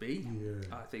her to be. Yeah.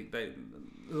 I think the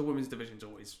women's division's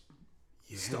always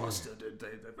star-studded.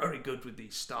 They're very good with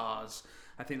these stars.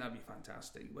 I think that'd be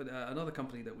fantastic. But another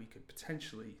company that we could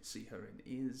potentially see her in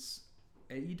is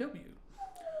AEW.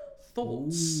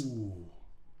 Thoughts? Ooh.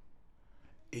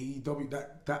 AEW,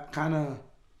 that kind of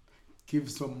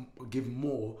give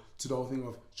more to the whole thing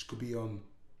of she could be on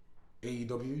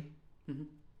AEW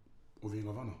or Ring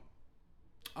of Honor.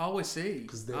 Oh, I see.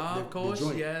 Because of course,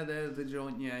 they're the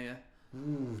joint, yeah.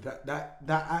 Ooh, that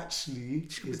actually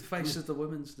she could be the face of the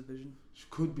women's division. She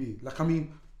could be. Like, I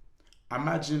mean,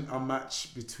 imagine a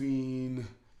match between...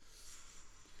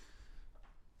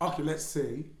 Okay, let's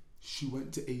say she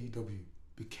went to AEW,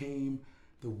 became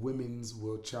the women's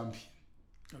world champion.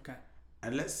 Okay.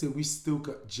 And let's say we still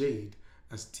got Jade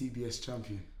as TBS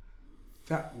champion.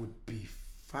 That would be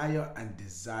fire and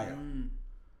desire.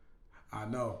 I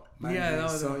know.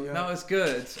 That was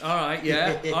good. All right,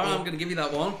 yeah. All right, I'm going to give you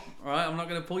that one. All right, I'm not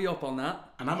going to pull you up on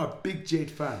that. And I'm a big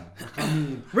Jade fan. Like, I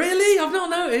mean... Really? I've not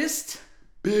noticed.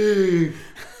 Big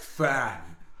fan.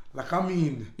 Like, I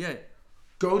mean... Yeah.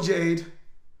 Go Jade.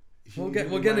 We're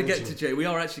going to get to Jade. We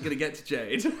are actually going to get to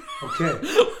Jade.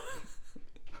 Okay.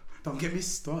 Don't get me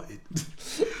started.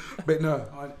 But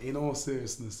no, in all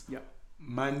seriousness,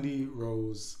 Mandy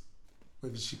Rose,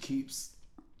 whether she keeps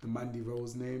the Mandy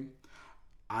Rose name,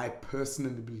 I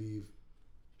personally believe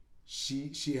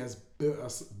she has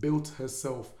built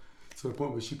herself to the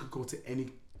point where she could go to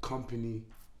any company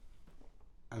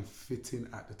and fit in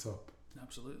at the top.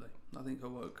 Absolutely. I think her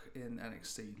work in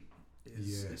NXT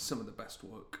is some of the best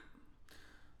work.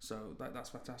 So that's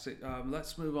fantastic.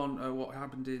 Let's move on. What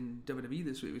happened in WWE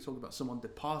this week? We talked about someone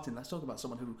departing. Let's talk about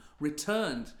someone who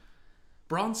returned.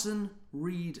 Bronson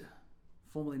Reed,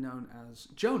 formerly known as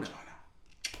Jonah.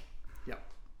 Yep.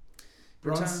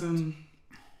 Bronson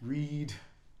Reed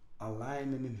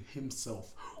aligning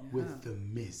himself with the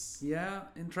Miz. Yeah,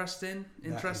 interesting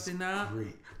that.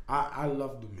 Great. I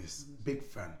love the Miz. Big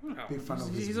fan. Big fan of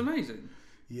his. He's amazing.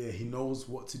 Yeah, he knows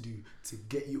what to do to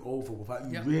get you over without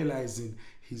you realizing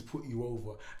he's put you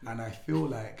over. And I feel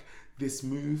like this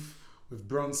move with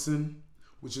Bronson,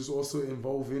 which is also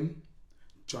involving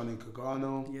Johnny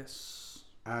Gargano,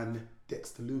 and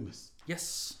Dexter Lumis.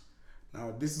 Yes.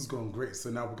 Now this is going great. So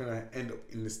now we're gonna end up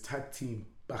in this tag team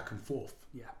back and forth.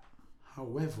 Yeah.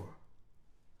 However,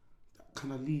 that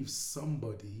kind of leaves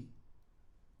somebody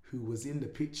who was in the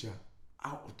picture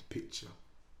out of the picture.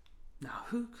 Now,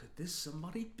 who could this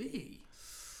somebody be?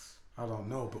 I don't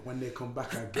know, but when they come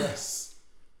back, I guess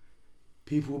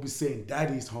people will be saying,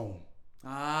 "Daddy's home."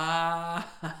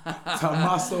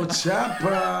 Tommaso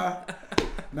Ciampa.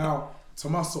 Now,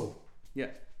 Tommaso.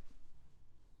 Yeah.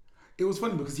 It was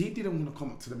funny because he didn't want to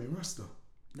come up to the main roster.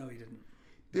 No, he didn't.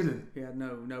 Didn't. He had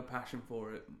no passion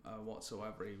for it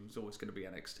whatsoever. He was always going to be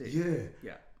NXT. Yeah.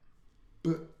 Yeah.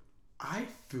 But I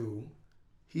feel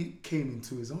he came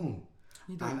into his own.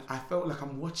 And I felt like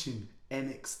I'm watching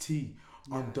NXT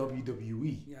on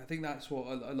WWE. Yeah, I think that's what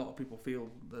a lot of people feel,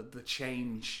 the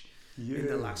change in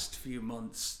the last few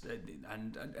months.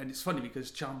 And it's funny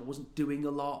because Ciampa wasn't doing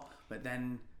a lot, but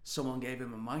then someone gave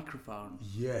him a microphone.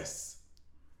 Yes.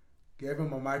 Gave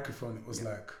him a microphone. It was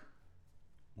like,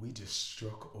 we just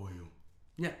struck oil.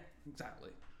 Yeah,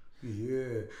 exactly.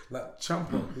 Yeah. Like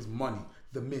Ciampa is money.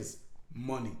 The Miz,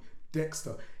 money.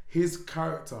 Dexter, his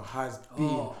character has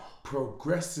been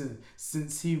progressing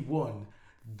since he won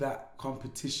that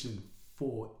competition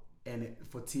for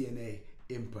TNA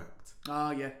Impact.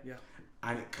 Yeah.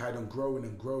 And it kind of growing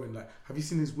and growing. Like, have you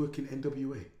seen his work in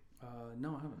NWA?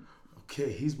 No, I haven't.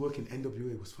 Okay, his work in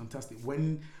NWA was fantastic.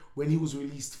 When he was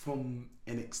released from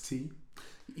NXT,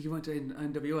 he went to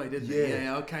NWA, didn't he?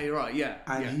 Yeah. Okay, right. Yeah.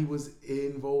 And he was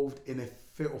involved in a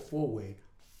fatal 4-way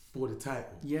for the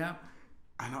title. Yeah.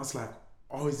 And I was like,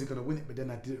 oh, is he gonna win it? But then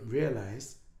I didn't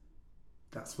realize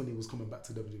that's when he was coming back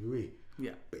to WWE.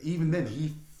 Yeah. But even then,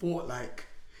 he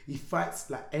fights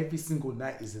like every single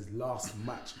night is his last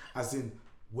match. As in,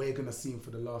 we're gonna see him for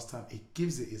the last time. He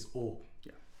gives it his all.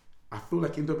 Yeah. I feel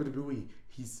like in WWE,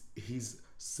 he's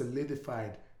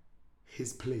solidified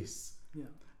his place. Yeah.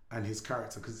 And his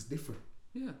character because it's different.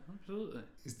 Yeah, absolutely.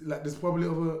 It's like there's probably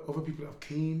other people that have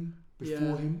came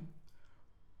before him,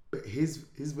 but his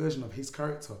version of his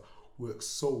character works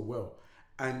so well.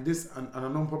 And this, and I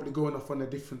know I'm probably going off on a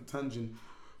different tangent,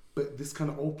 but this kind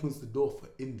of opens the door for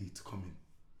Indy to come in.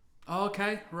 Oh,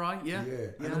 okay, right, yeah.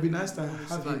 Yeah, and it'll be nice to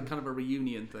have like kind of a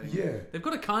reunion thing. Yeah. They've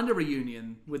got a kind of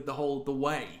reunion with the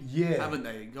way, haven't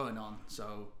they, going on,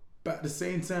 so. But at the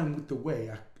same time, with the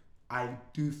way, I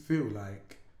do feel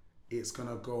like it's going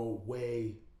to go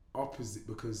way opposite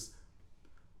because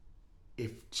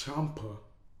if Ciampa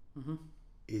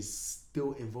is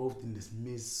still involved in this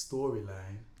Miz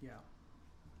storyline,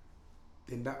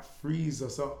 then that frees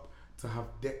us up to have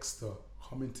Dexter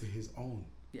come into his own.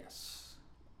 Yes.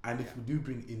 And if we do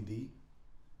bring Indy,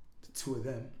 the two of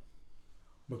them,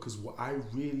 because what I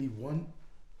really want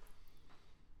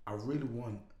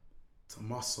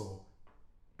Tommaso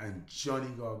and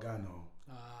Johnny Gargano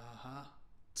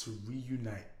to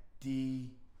reunite. DIY.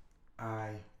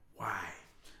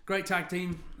 Great tag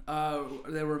team.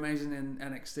 They were amazing in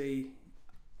NXT.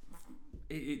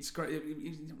 It's great.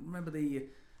 Remember the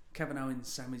Kevin Owens,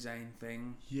 Sami Zayn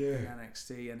thing in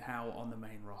NXT, and how on the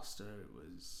main roster it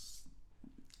was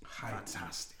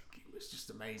fantastic. It was just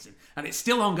amazing, and it's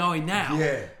still ongoing now.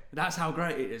 Yeah, that's how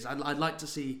great it is. I'd like to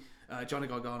see Johnny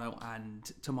Gargano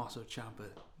and Tommaso Ciampa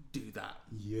do that.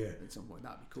 Yeah, at some point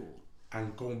that'd be cool.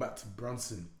 And going back to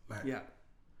Bronson,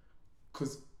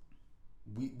 because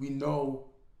we know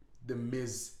the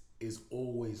Miz is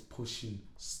always pushing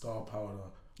star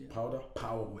power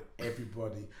with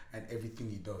everybody and everything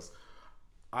he does.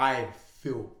 I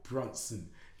feel Bronson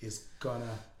is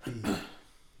gonna be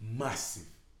massive.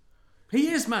 He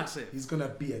is massive. He's gonna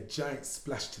be a giant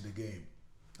splash to the game.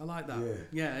 I like that.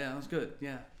 Yeah, that's good.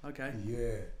 Yeah, okay.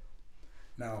 Yeah.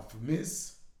 Now for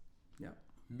Miz,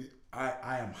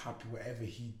 I am happy whatever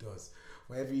he does.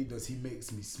 Whatever he does, he makes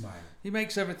me smile. He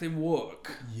makes everything work.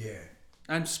 Yeah.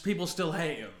 And people still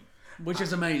hate him, which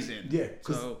is amazing. Yeah,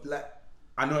 because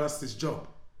I know that's his job.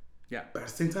 Yeah. But at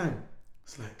the same time,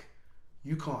 it's like,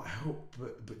 you can't help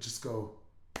but just go,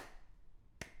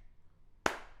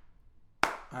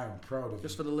 I am proud of you.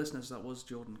 Just for the listeners, that was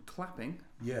Jordan clapping.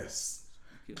 Yes.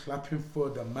 Clapping for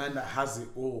the man that has it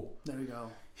all. There we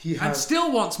go. And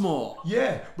still wants more.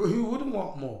 Yeah, but who wouldn't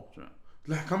want more? Sure.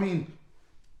 Like, I mean,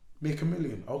 make $1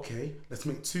 million. Okay, let's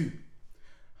make 2.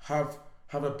 Have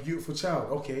Have a beautiful child.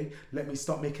 Okay, let me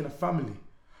start making a family.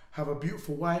 Have a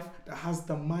beautiful wife that has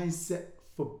the mindset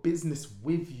for business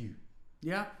with you.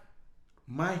 Yeah.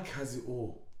 Mike has it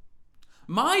all.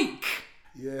 Mike!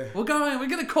 Yeah. We're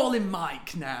gonna call him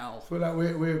Mike now. I feel like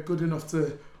we're good enough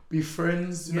to be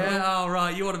friends, you know? Yeah, all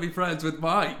right. You want to be friends with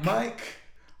Mike? Mike.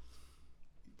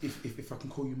 If I can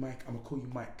call you Mike, I'm gonna call you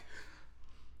Mike.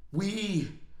 We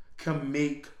can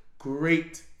make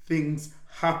great things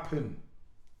happen.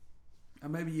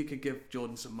 And maybe you could give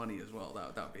Jordan some money as well.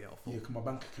 That would be helpful. Yeah, because my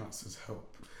bank account says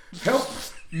help. Help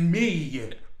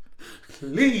me,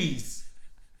 please.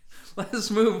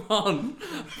 Let's move on,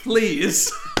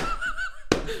 please,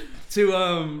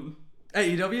 to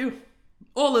AEW,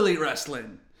 All Elite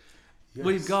Wrestling. Yes.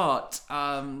 We've got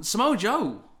Samoa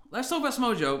Joe. Let's talk about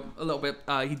Samoa Joe a little bit.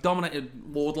 He dominated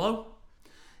Wardlow.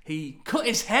 He cut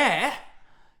his hair.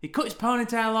 He cut his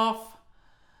ponytail off.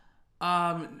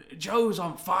 Joe's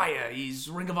on fire. He's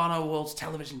Ring of Honor World's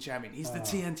Television Champion. He's the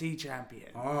TNT Champion.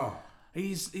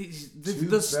 He's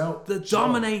the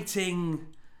dominating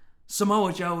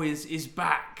Samoa Joe is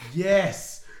back.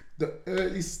 Yes, the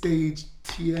early stage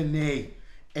TNA,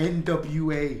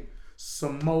 NWA,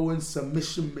 Samoan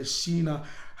submission machina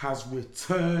has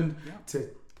returned to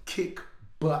kick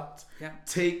butt,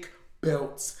 take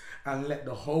belts, and let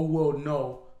the whole world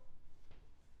know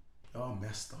y'all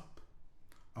messed up.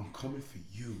 I'm coming for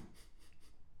you.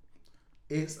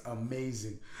 It's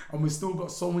amazing. And we still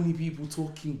got so many people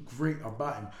talking great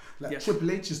about him. Like Triple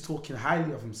H is talking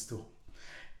highly of him still.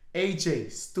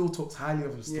 AJ still talks highly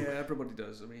of him still. Yeah, everybody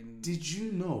does. I mean... Did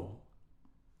you know,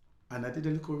 and I did a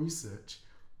little research,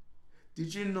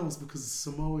 did you know it's because of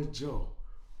Samoa Joe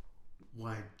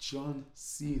why John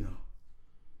Cena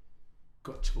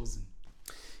got chosen?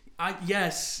 I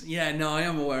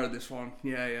am aware of this one.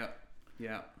 Yeah.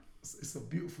 It's a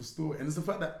beautiful story, and it's the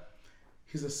fact that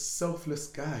he's a selfless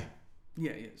guy.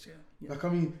 Yeah, he is, yeah. Like, I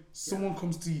mean, someone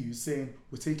comes to you saying,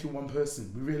 we're taking one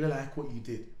person, we really like what you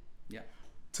did. Yeah.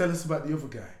 Tell us about the other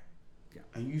guy. Yeah.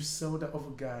 And you sell that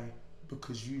other guy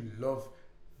because you love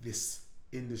this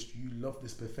industry, you love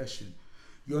this profession.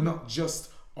 You're not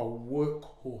just a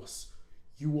workhorse.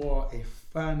 You are a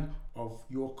fan of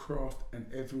your craft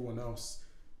and everyone else,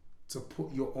 to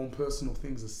put your own personal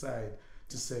things aside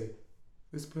to say,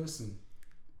 this person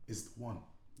is the one.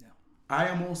 Yeah. I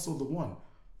am also the one,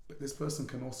 but this person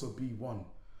can also be one.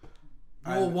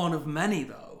 You're one of many,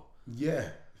 though. Yeah.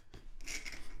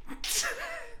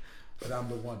 But I'm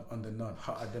the one under none,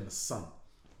 hotter than the sun.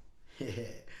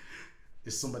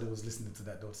 If somebody was listening to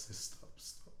that, they'll say,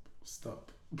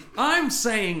 stop. I'm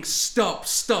saying stop.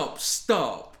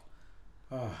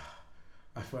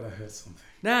 I thought I heard something.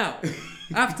 Now,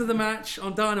 after the match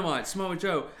on Dynamite, Samoa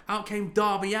Joe, out came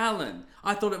Darby Allin.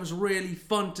 I thought it was really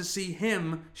fun to see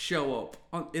him show up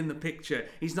in the picture.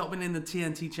 He's not been in the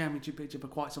TNT Championship picture for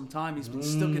quite some time. He's been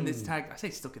stuck in this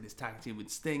tag team with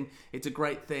Sting. It's a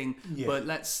great thing, but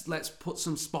let's put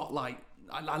some spotlight.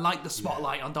 I like the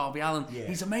spotlight on Darby Allin. Yeah.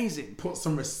 He's amazing. Put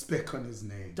some respect on his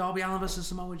name. Darby Allin versus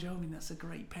Samoa Joe. I mean, that's a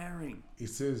great pairing.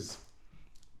 It is.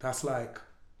 That's like...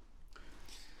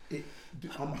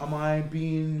 Am I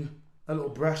being a little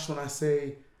brash when I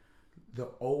say the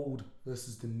old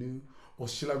versus the new? Or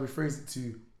should I rephrase it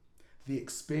to the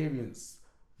experience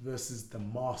versus the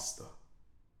master?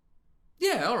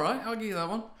 Yeah, all right. I'll give you that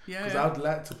one. Yeah. Because I'd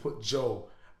like to put Joe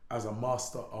as a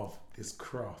master of this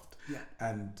craft. Yeah.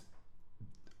 And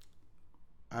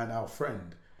our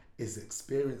friend is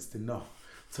experienced enough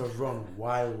to run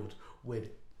wild with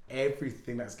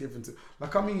everything that's given to...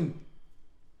 Like, I mean,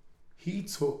 he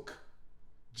took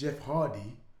Jeff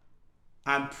Hardy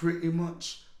and pretty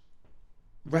much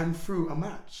ran through a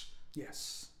match.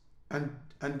 Yes. And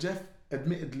Jeff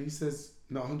admittedly says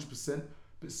not 100%,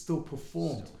 but still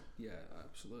performed. Yeah,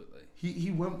 absolutely.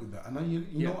 He went with that, and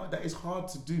you know what? That is hard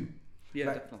to do. Yeah,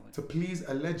 like, definitely. To please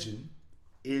a legend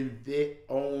in their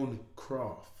own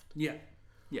craft. Yeah.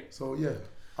 So yeah,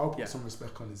 I'll put some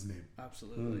respect on his name.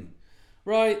 Absolutely.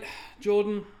 Right,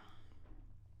 Jordan.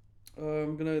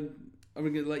 I'm gonna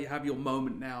let you have your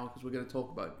moment now, because we're gonna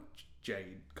talk about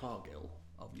Jade Cargill,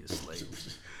 obviously.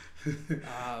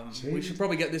 We should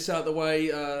probably get this out of the way.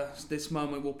 This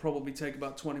moment will probably take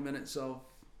about 20 minutes of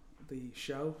the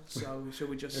show, so should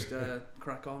we just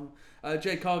crack on?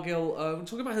 Jade Cargill, we're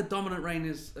talking about her dominant reign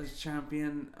as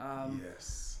champion.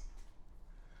 Yes.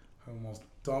 Her most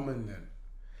dominant.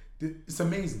 It's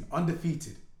amazing.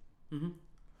 Undefeated. Mm-hmm.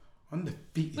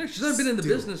 Undefeated. No, she's only been in the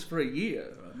business for a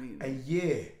year. I mean, a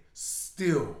year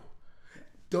still.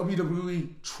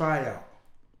 WWE tryout.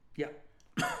 Yeah.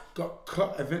 Got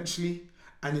cut eventually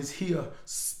and is here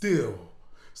still.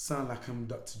 Sound like I'm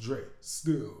Dr. Dre.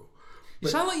 Still. You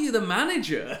sound like you're the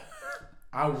manager.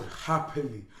 I would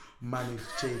happily manage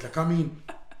Jade. Like, I mean,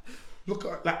 look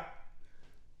at, like,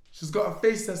 she's got a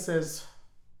face that says,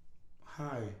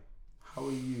 "Hi, how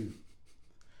are you?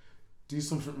 Do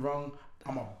something wrong,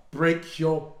 I'ma break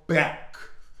your back,"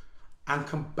 and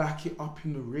can back it up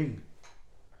in the ring.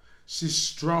 She's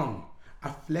strong,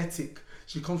 athletic.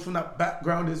 She comes from that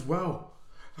background as well.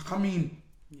 Like, I mean,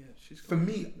 for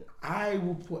me, I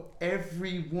will put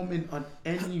every woman on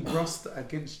any roster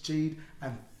against Jade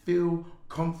and feel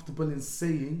comfortable in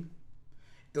saying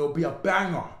it'll be a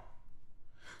banger.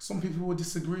 Some people will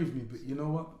disagree with me, but you know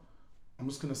what? I'm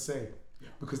just gonna say,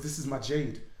 because this is my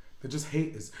Jade. They're just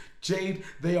haters. Jade,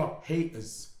 they are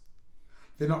haters.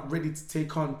 They're not ready to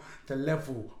take on the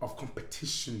level of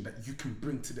competition that you can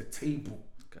bring to the table.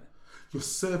 Okay. You're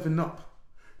serving up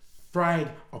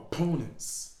fried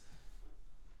opponents.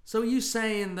 So are you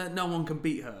saying that no one can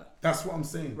beat her? That's what I'm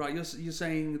saying. Right, you're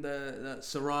saying that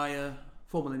Saraya,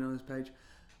 formerly known as Paige,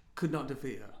 could not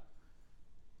defeat her.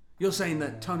 You're saying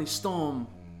that Toni Storm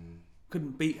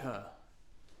couldn't beat her.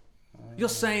 You're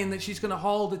saying that she's going to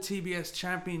hold the TBS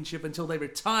championship until they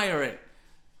retire it.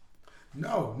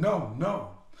 No.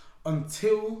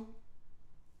 Until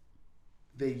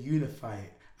they unify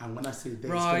it. And when I say they,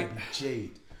 it's going to be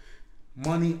Jade.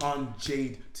 Money on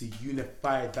Jade to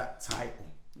unify that title.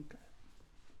 Okay.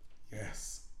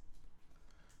 Yes.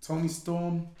 Toni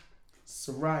Storm,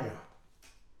 Saraya.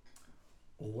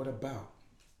 Or what about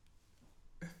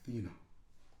Athena?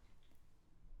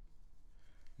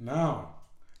 Now,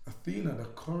 Athena, the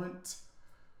current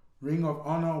Ring of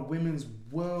Honor Women's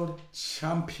World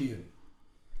Champion.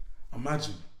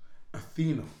 Imagine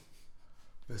Athena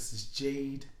versus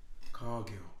Jade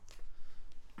Cargill.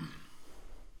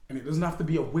 And it doesn't have to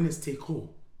be a winner's take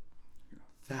all.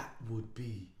 That would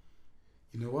be,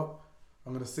 you know what?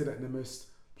 I'm going to say that in the most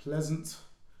pleasant.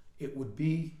 It would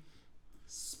be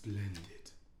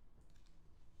splendid.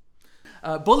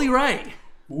 Bully Ray.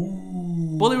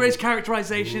 Ooh. Bully Ray's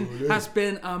characterization has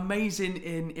been amazing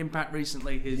in Impact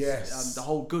recently. His the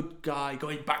whole good guy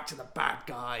going back to the bad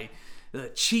guy, the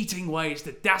cheating ways,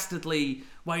 the dastardly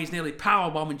ways, nearly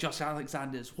powerbombing Josh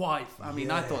Alexander's wife. I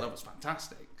mean, I thought that was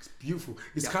fantastic. It's beautiful.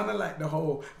 It's kind of like the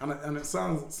whole, and it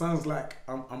sounds like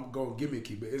I'm going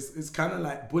gimmicky, but it's kind of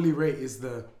like Bully Ray is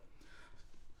the.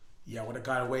 Yeah, I would have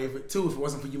got away with it too if it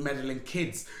wasn't for you meddling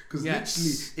kids. Because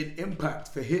literally, in Impact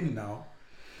for him now,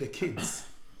 they're kids.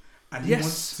 And he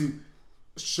wants to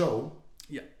show,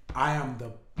 I am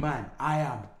the man. I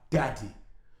am daddy.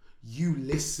 You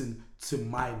listen to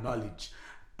my knowledge.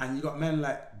 And you got men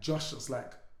like Josh that's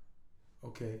like,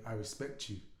 okay, I respect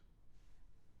you.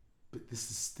 But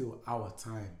this is still our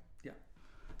time.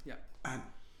 Yeah. And,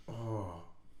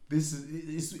 this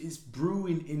is it's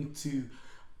brewing into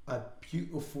a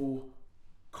beautiful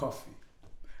coffee.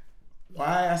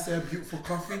 Why I say a beautiful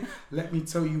coffee? Let me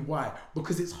tell you why.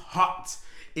 Because it's hot.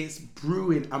 It's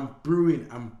brewing. I'm brewing.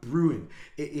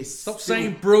 It is. Stop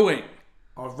saying brewing.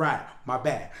 All right, my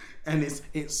bad. And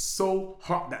it's so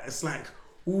hot that it's like,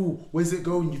 ooh, where's it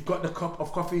going? You've got the cup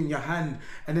of coffee in your hand,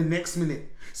 and the next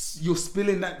minute you're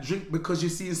spilling that drink because you're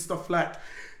seeing stuff like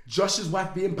Josh's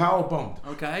wife being powerbombed.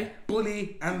 Okay.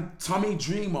 Bully and Tommy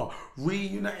Dreamer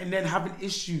reuniting and then having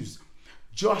issues.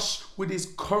 Josh with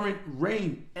his current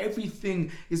reign,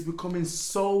 everything is becoming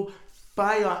so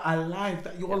fire alive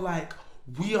that you're like,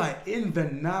 we are in the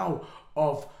now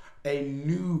of a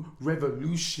new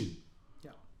revolution.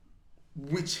 Yeah.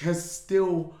 Which has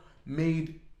still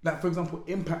made, like for example,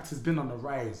 Impact has been on the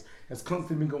rise. It's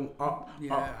constantly been going up.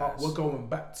 We're going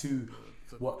back to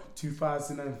what,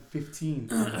 2015?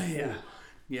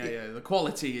 Yeah. The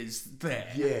quality is there.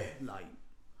 Yeah. Like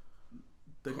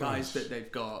the guys that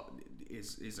they've got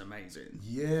is amazing.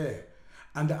 Yeah.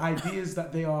 And the ideas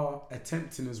that they are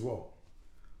attempting as well.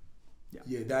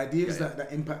 Yeah, the ideas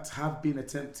that Impact have been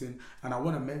attempting, and I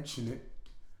want to mention it,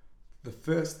 the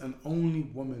first and only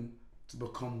woman to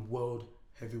become world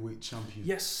heavyweight champion.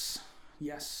 Yes.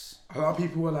 A lot of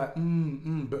people were like,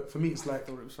 but for me it's like, I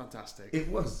thought it was fantastic. It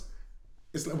was.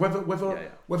 It's like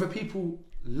whether people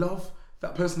love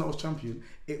that person that was champion,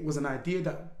 it was an idea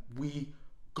that we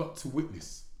got to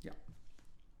witness. Yeah.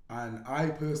 And I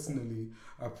personally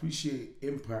appreciate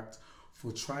Impact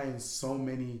for trying so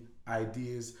many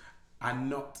ideas and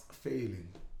not failing.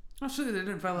 Absolutely, they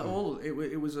didn't fail at all. It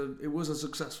was a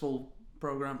successful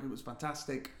program. It was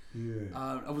fantastic.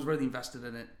 Yeah. I was really invested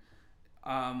in it.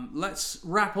 Let's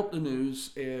wrap up the news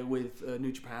with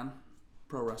New Japan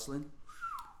Pro Wrestling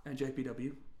and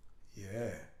JPW.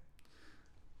 Yeah.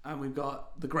 And we've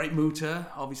got the Great Muta,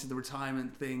 obviously the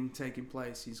retirement thing taking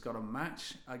place. He's got a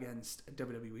match against a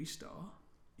WWE star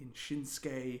in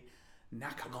Shinsuke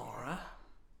Nakamura.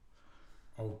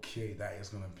 Okay, that is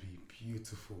gonna be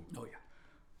beautiful. Oh yeah.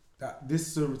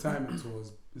 This retirement tour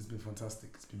has been fantastic.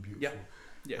 It's been beautiful.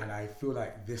 Yeah. And I feel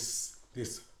like this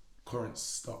current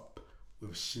stop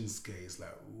with Shinsuke is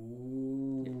like,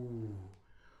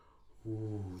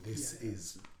 this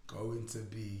is going to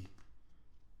be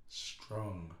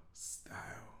strong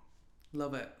style.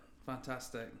 Love it.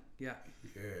 Fantastic. Yeah.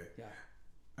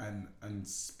 And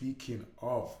speaking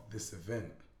of this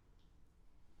event,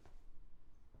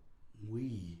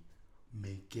 we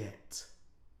may get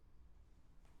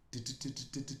the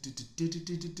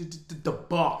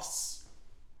boss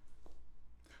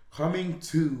coming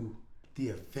to the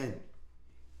event.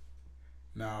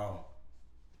 Now,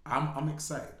 I'm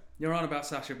excited. You're on about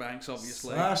Sasha Banks,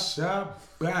 obviously. Sasha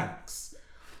Banks.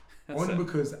 Only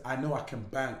because I know I can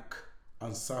bank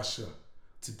on Sasha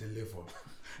to deliver.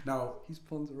 Now, his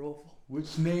puns are awful.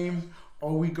 Which name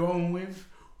are we going with?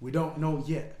 We don't know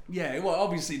yet. Yeah, well,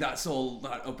 obviously that's all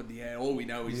up in the air. All we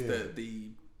know is that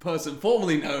the person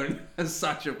formerly known as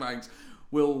Sasha Banks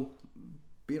will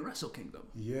be at Wrestle Kingdom.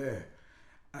 Yeah.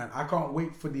 And I can't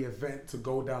wait for the event to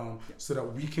go down so that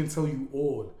we can tell you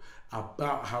all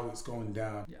about how it's going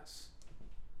down. Yes.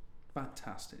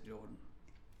 Fantastic, Jordan.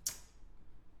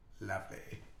 Lovely.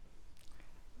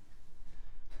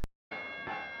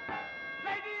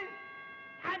 Ladies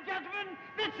and gentlemen,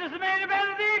 this is the main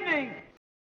event of the evening.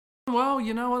 Well,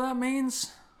 you know what that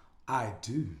means? I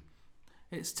do.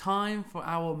 It's time for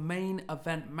our main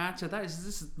event match. This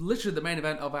is literally the main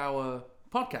event of our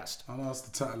podcast. I know that's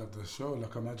the title of the show.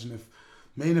 Like, imagine if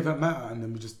main event matter and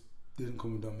then we just didn't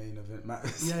come with our main event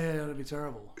matters. Yeah, that'd be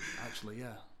terrible. Actually,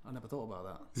 yeah. I never thought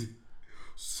about that.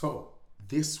 So,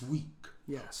 this week,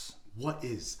 yes, what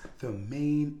is the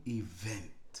main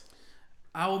event?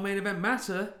 Our main event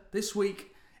matter this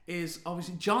week is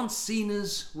obviously John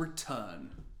Cena's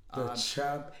return. The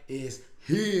champ is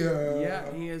here. Yeah,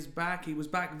 he is back. He was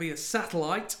back via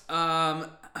satellite on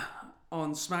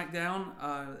SmackDown.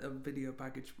 A video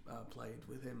package played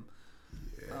with him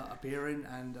appearing,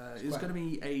 and it's going to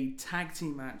be a tag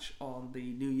team match on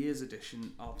the New Year's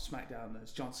edition of SmackDown,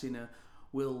 as John Cena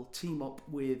will team up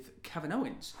with Kevin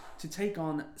Owens to take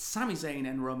on Sami Zayn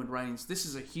and Roman Reigns. This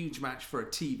is a huge match for a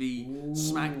TV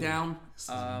SmackDown. This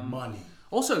is money.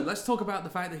 Also, let's talk about the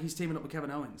fact that he's teaming up with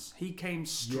Kevin Owens. He came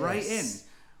straight in.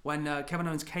 When Kevin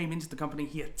Owens came into the company,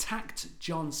 he attacked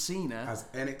John Cena. As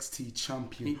NXT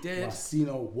champion. He did. While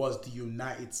Cena was the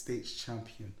United States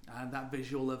champion. And that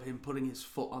visual of him putting his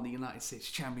foot on the United States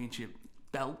Championship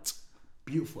belt.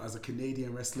 Beautiful, as a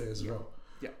Canadian wrestler as well.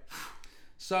 Yeah.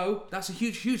 So, that's a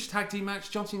huge, huge tag team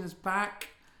match. John Cena's back.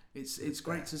 It's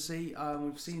great to see.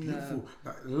 We've seen... beautiful.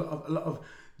 Like, a lot of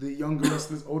the younger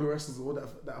wrestlers, older wrestlers, all that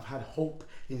have had hope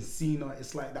in Cena.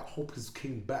 It's like that hope has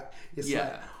came back. It's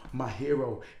like my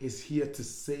hero is here to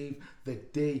save the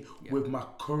day with my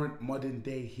current modern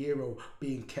day hero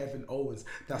being Kevin Owens.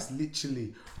 That's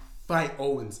literally fight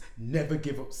Owens, never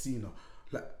give up Cena.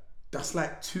 Like, that's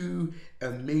like two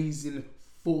amazing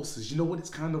forces. You know what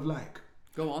it's kind of like?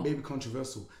 Go on. Maybe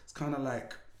controversial. It's kind of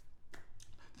like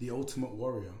the Ultimate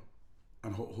Warrior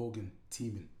and Hulk Hogan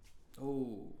teaming.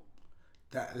 Oh.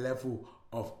 That level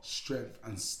of strength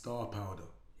and star powder.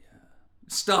 Yeah.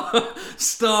 Star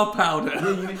powder.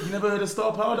 Yeah, you never heard of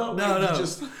star powder? No.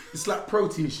 It's like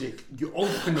protein shake. You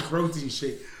open the protein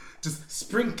shake, just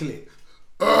sprinkle it.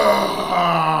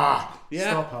 Yeah.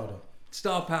 Star powder.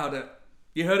 Star powder.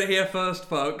 You heard it here first,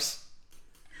 folks.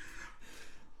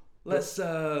 Let's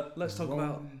talk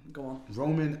about. Go on.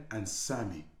 Roman and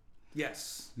Sami.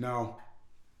 Yes. Now,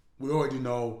 we already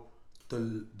know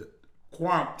the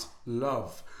quite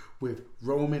love with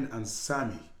Roman and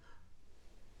Sami,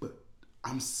 but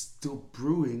I'm still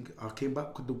brewing. I came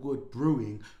back with the word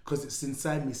brewing because it's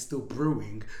inside me, still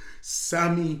brewing.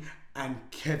 Sami and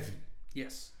Kevin.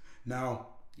 Yes. Now,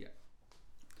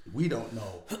 we don't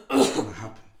know what's gonna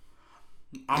happen.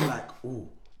 I'm like, oh,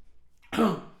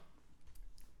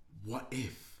 what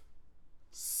if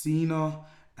Cena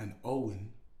and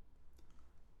Owen?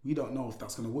 We don't know if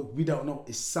that's going to work. We don't know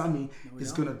if Sami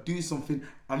is going to do something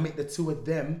and make the two of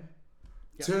them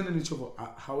turn on each other.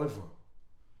 However,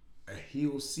 a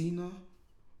heel Cena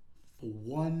for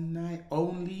one night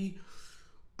only,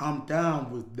 I'm down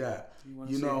with that. You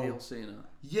want to see a heel Cena?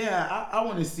 Yeah, I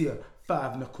want to see a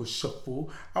 5-knuckle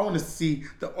shuffle. I want to see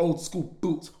the old school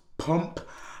boots pump.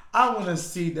 I want to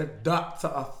see the Doctor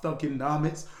of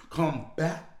Thugonomics come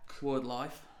back. Word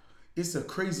life. It's a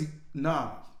crazy...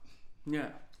 Yeah.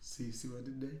 See what I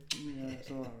did there? Yeah, it's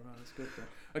alright. That's good.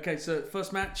 Okay, so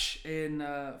first match in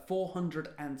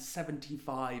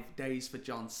 475 days for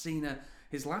John Cena.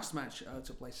 His last match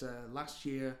took place last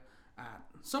year at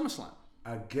SummerSlam.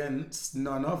 Against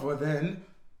none other than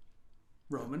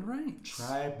Roman Reigns.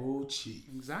 Tribal Chief.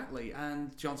 Exactly.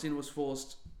 And John Cena was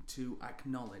forced to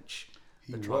acknowledge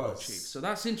the He Tribal was. Chief. So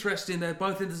that's interesting. They're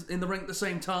both in the ring at the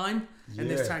same time in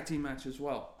this tag team match as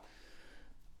well.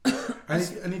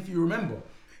 And if you remember,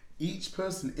 each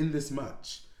person in this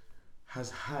match has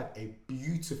had a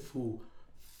beautiful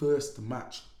first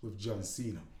match with John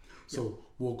Cena. So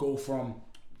we'll go from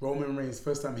Roman Reigns,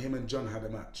 first time him and John had a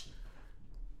match.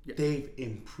 Yeah. They've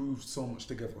improved so much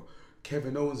together.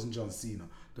 Kevin Owens and John Cena.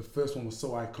 The first one was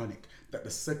so iconic that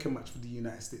the second match for the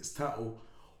United States title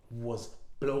was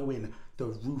blowing the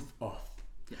roof off.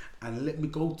 Yeah. And let me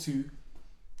go to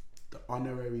the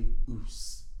honorary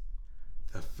Usos.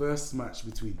 The first match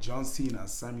between John Cena and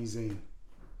Sami Zayn.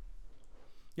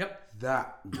 Yep.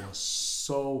 That was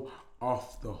so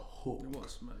off the hook. It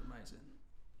was amazing.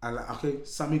 And like, okay,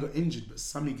 Sami got injured, but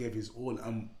Sami gave his all.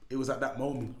 And it was at that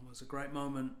moment It was a great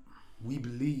moment. we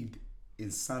believed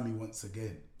in Sami once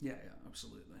again. Yeah,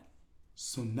 absolutely.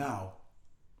 So now,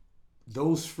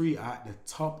 those three are at the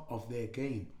top of their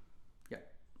game. Yeah.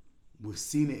 We've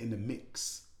seen it in the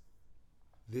mix.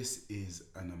 This is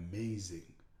an amazing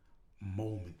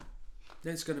moment.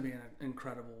 It's going to be an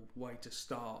incredible way to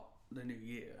start the new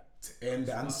year. To end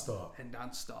and start. End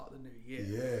and start the new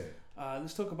year. Yeah.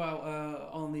 Let's talk about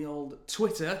on the old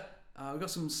Twitter. We've got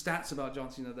some stats about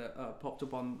John Cena that popped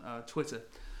up on Twitter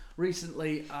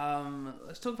recently.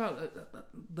 Let's talk about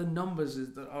the numbers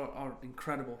that are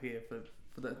incredible here for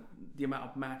the amount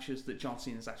of matches that John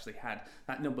Cena's actually had.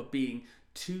 That number being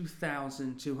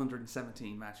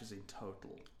 2,217 matches in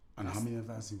total. And how many of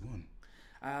that has he won?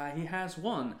 He has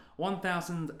won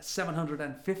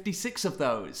 1,756 of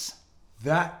those.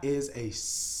 That is a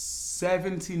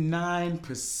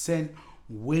 79%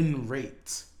 win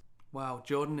rate. Wow,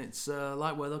 Jordan, it's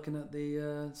like we're looking at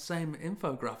the same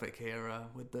infographic here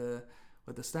with the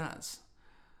stats.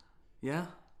 Yeah?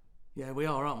 Yeah, we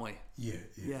are, aren't we? Yeah.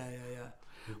 Yeah.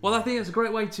 Well, I think it's a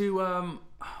great way to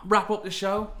wrap up the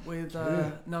show with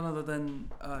none other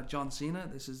than John Cena.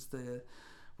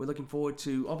 We're looking forward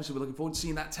to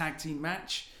seeing that tag team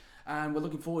match, and we're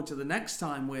looking forward to the next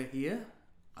time we're here.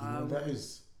 You know what that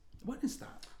is? When is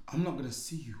that? I'm not going to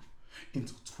see you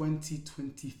until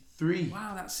 2023.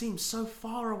 Wow, that seems so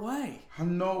far away. I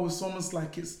know, it's almost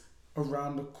like it's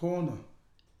around the corner.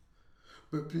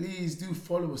 But please do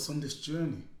follow us on this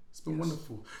journey. It's been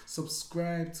wonderful.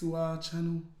 Subscribe to our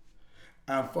channel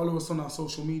and follow us on our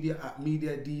social media at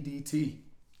MediaDDT.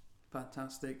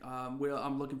 Fantastic.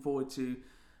 I'm looking forward to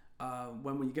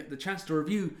when we get the chance to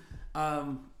review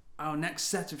our next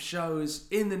set of shows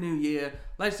in the new year.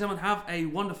 Ladies and gentlemen, have a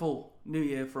wonderful new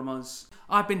year from us.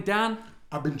 I've been Dan.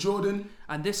 I've been Jordan.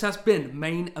 And this has been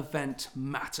Main Event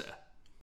Matter.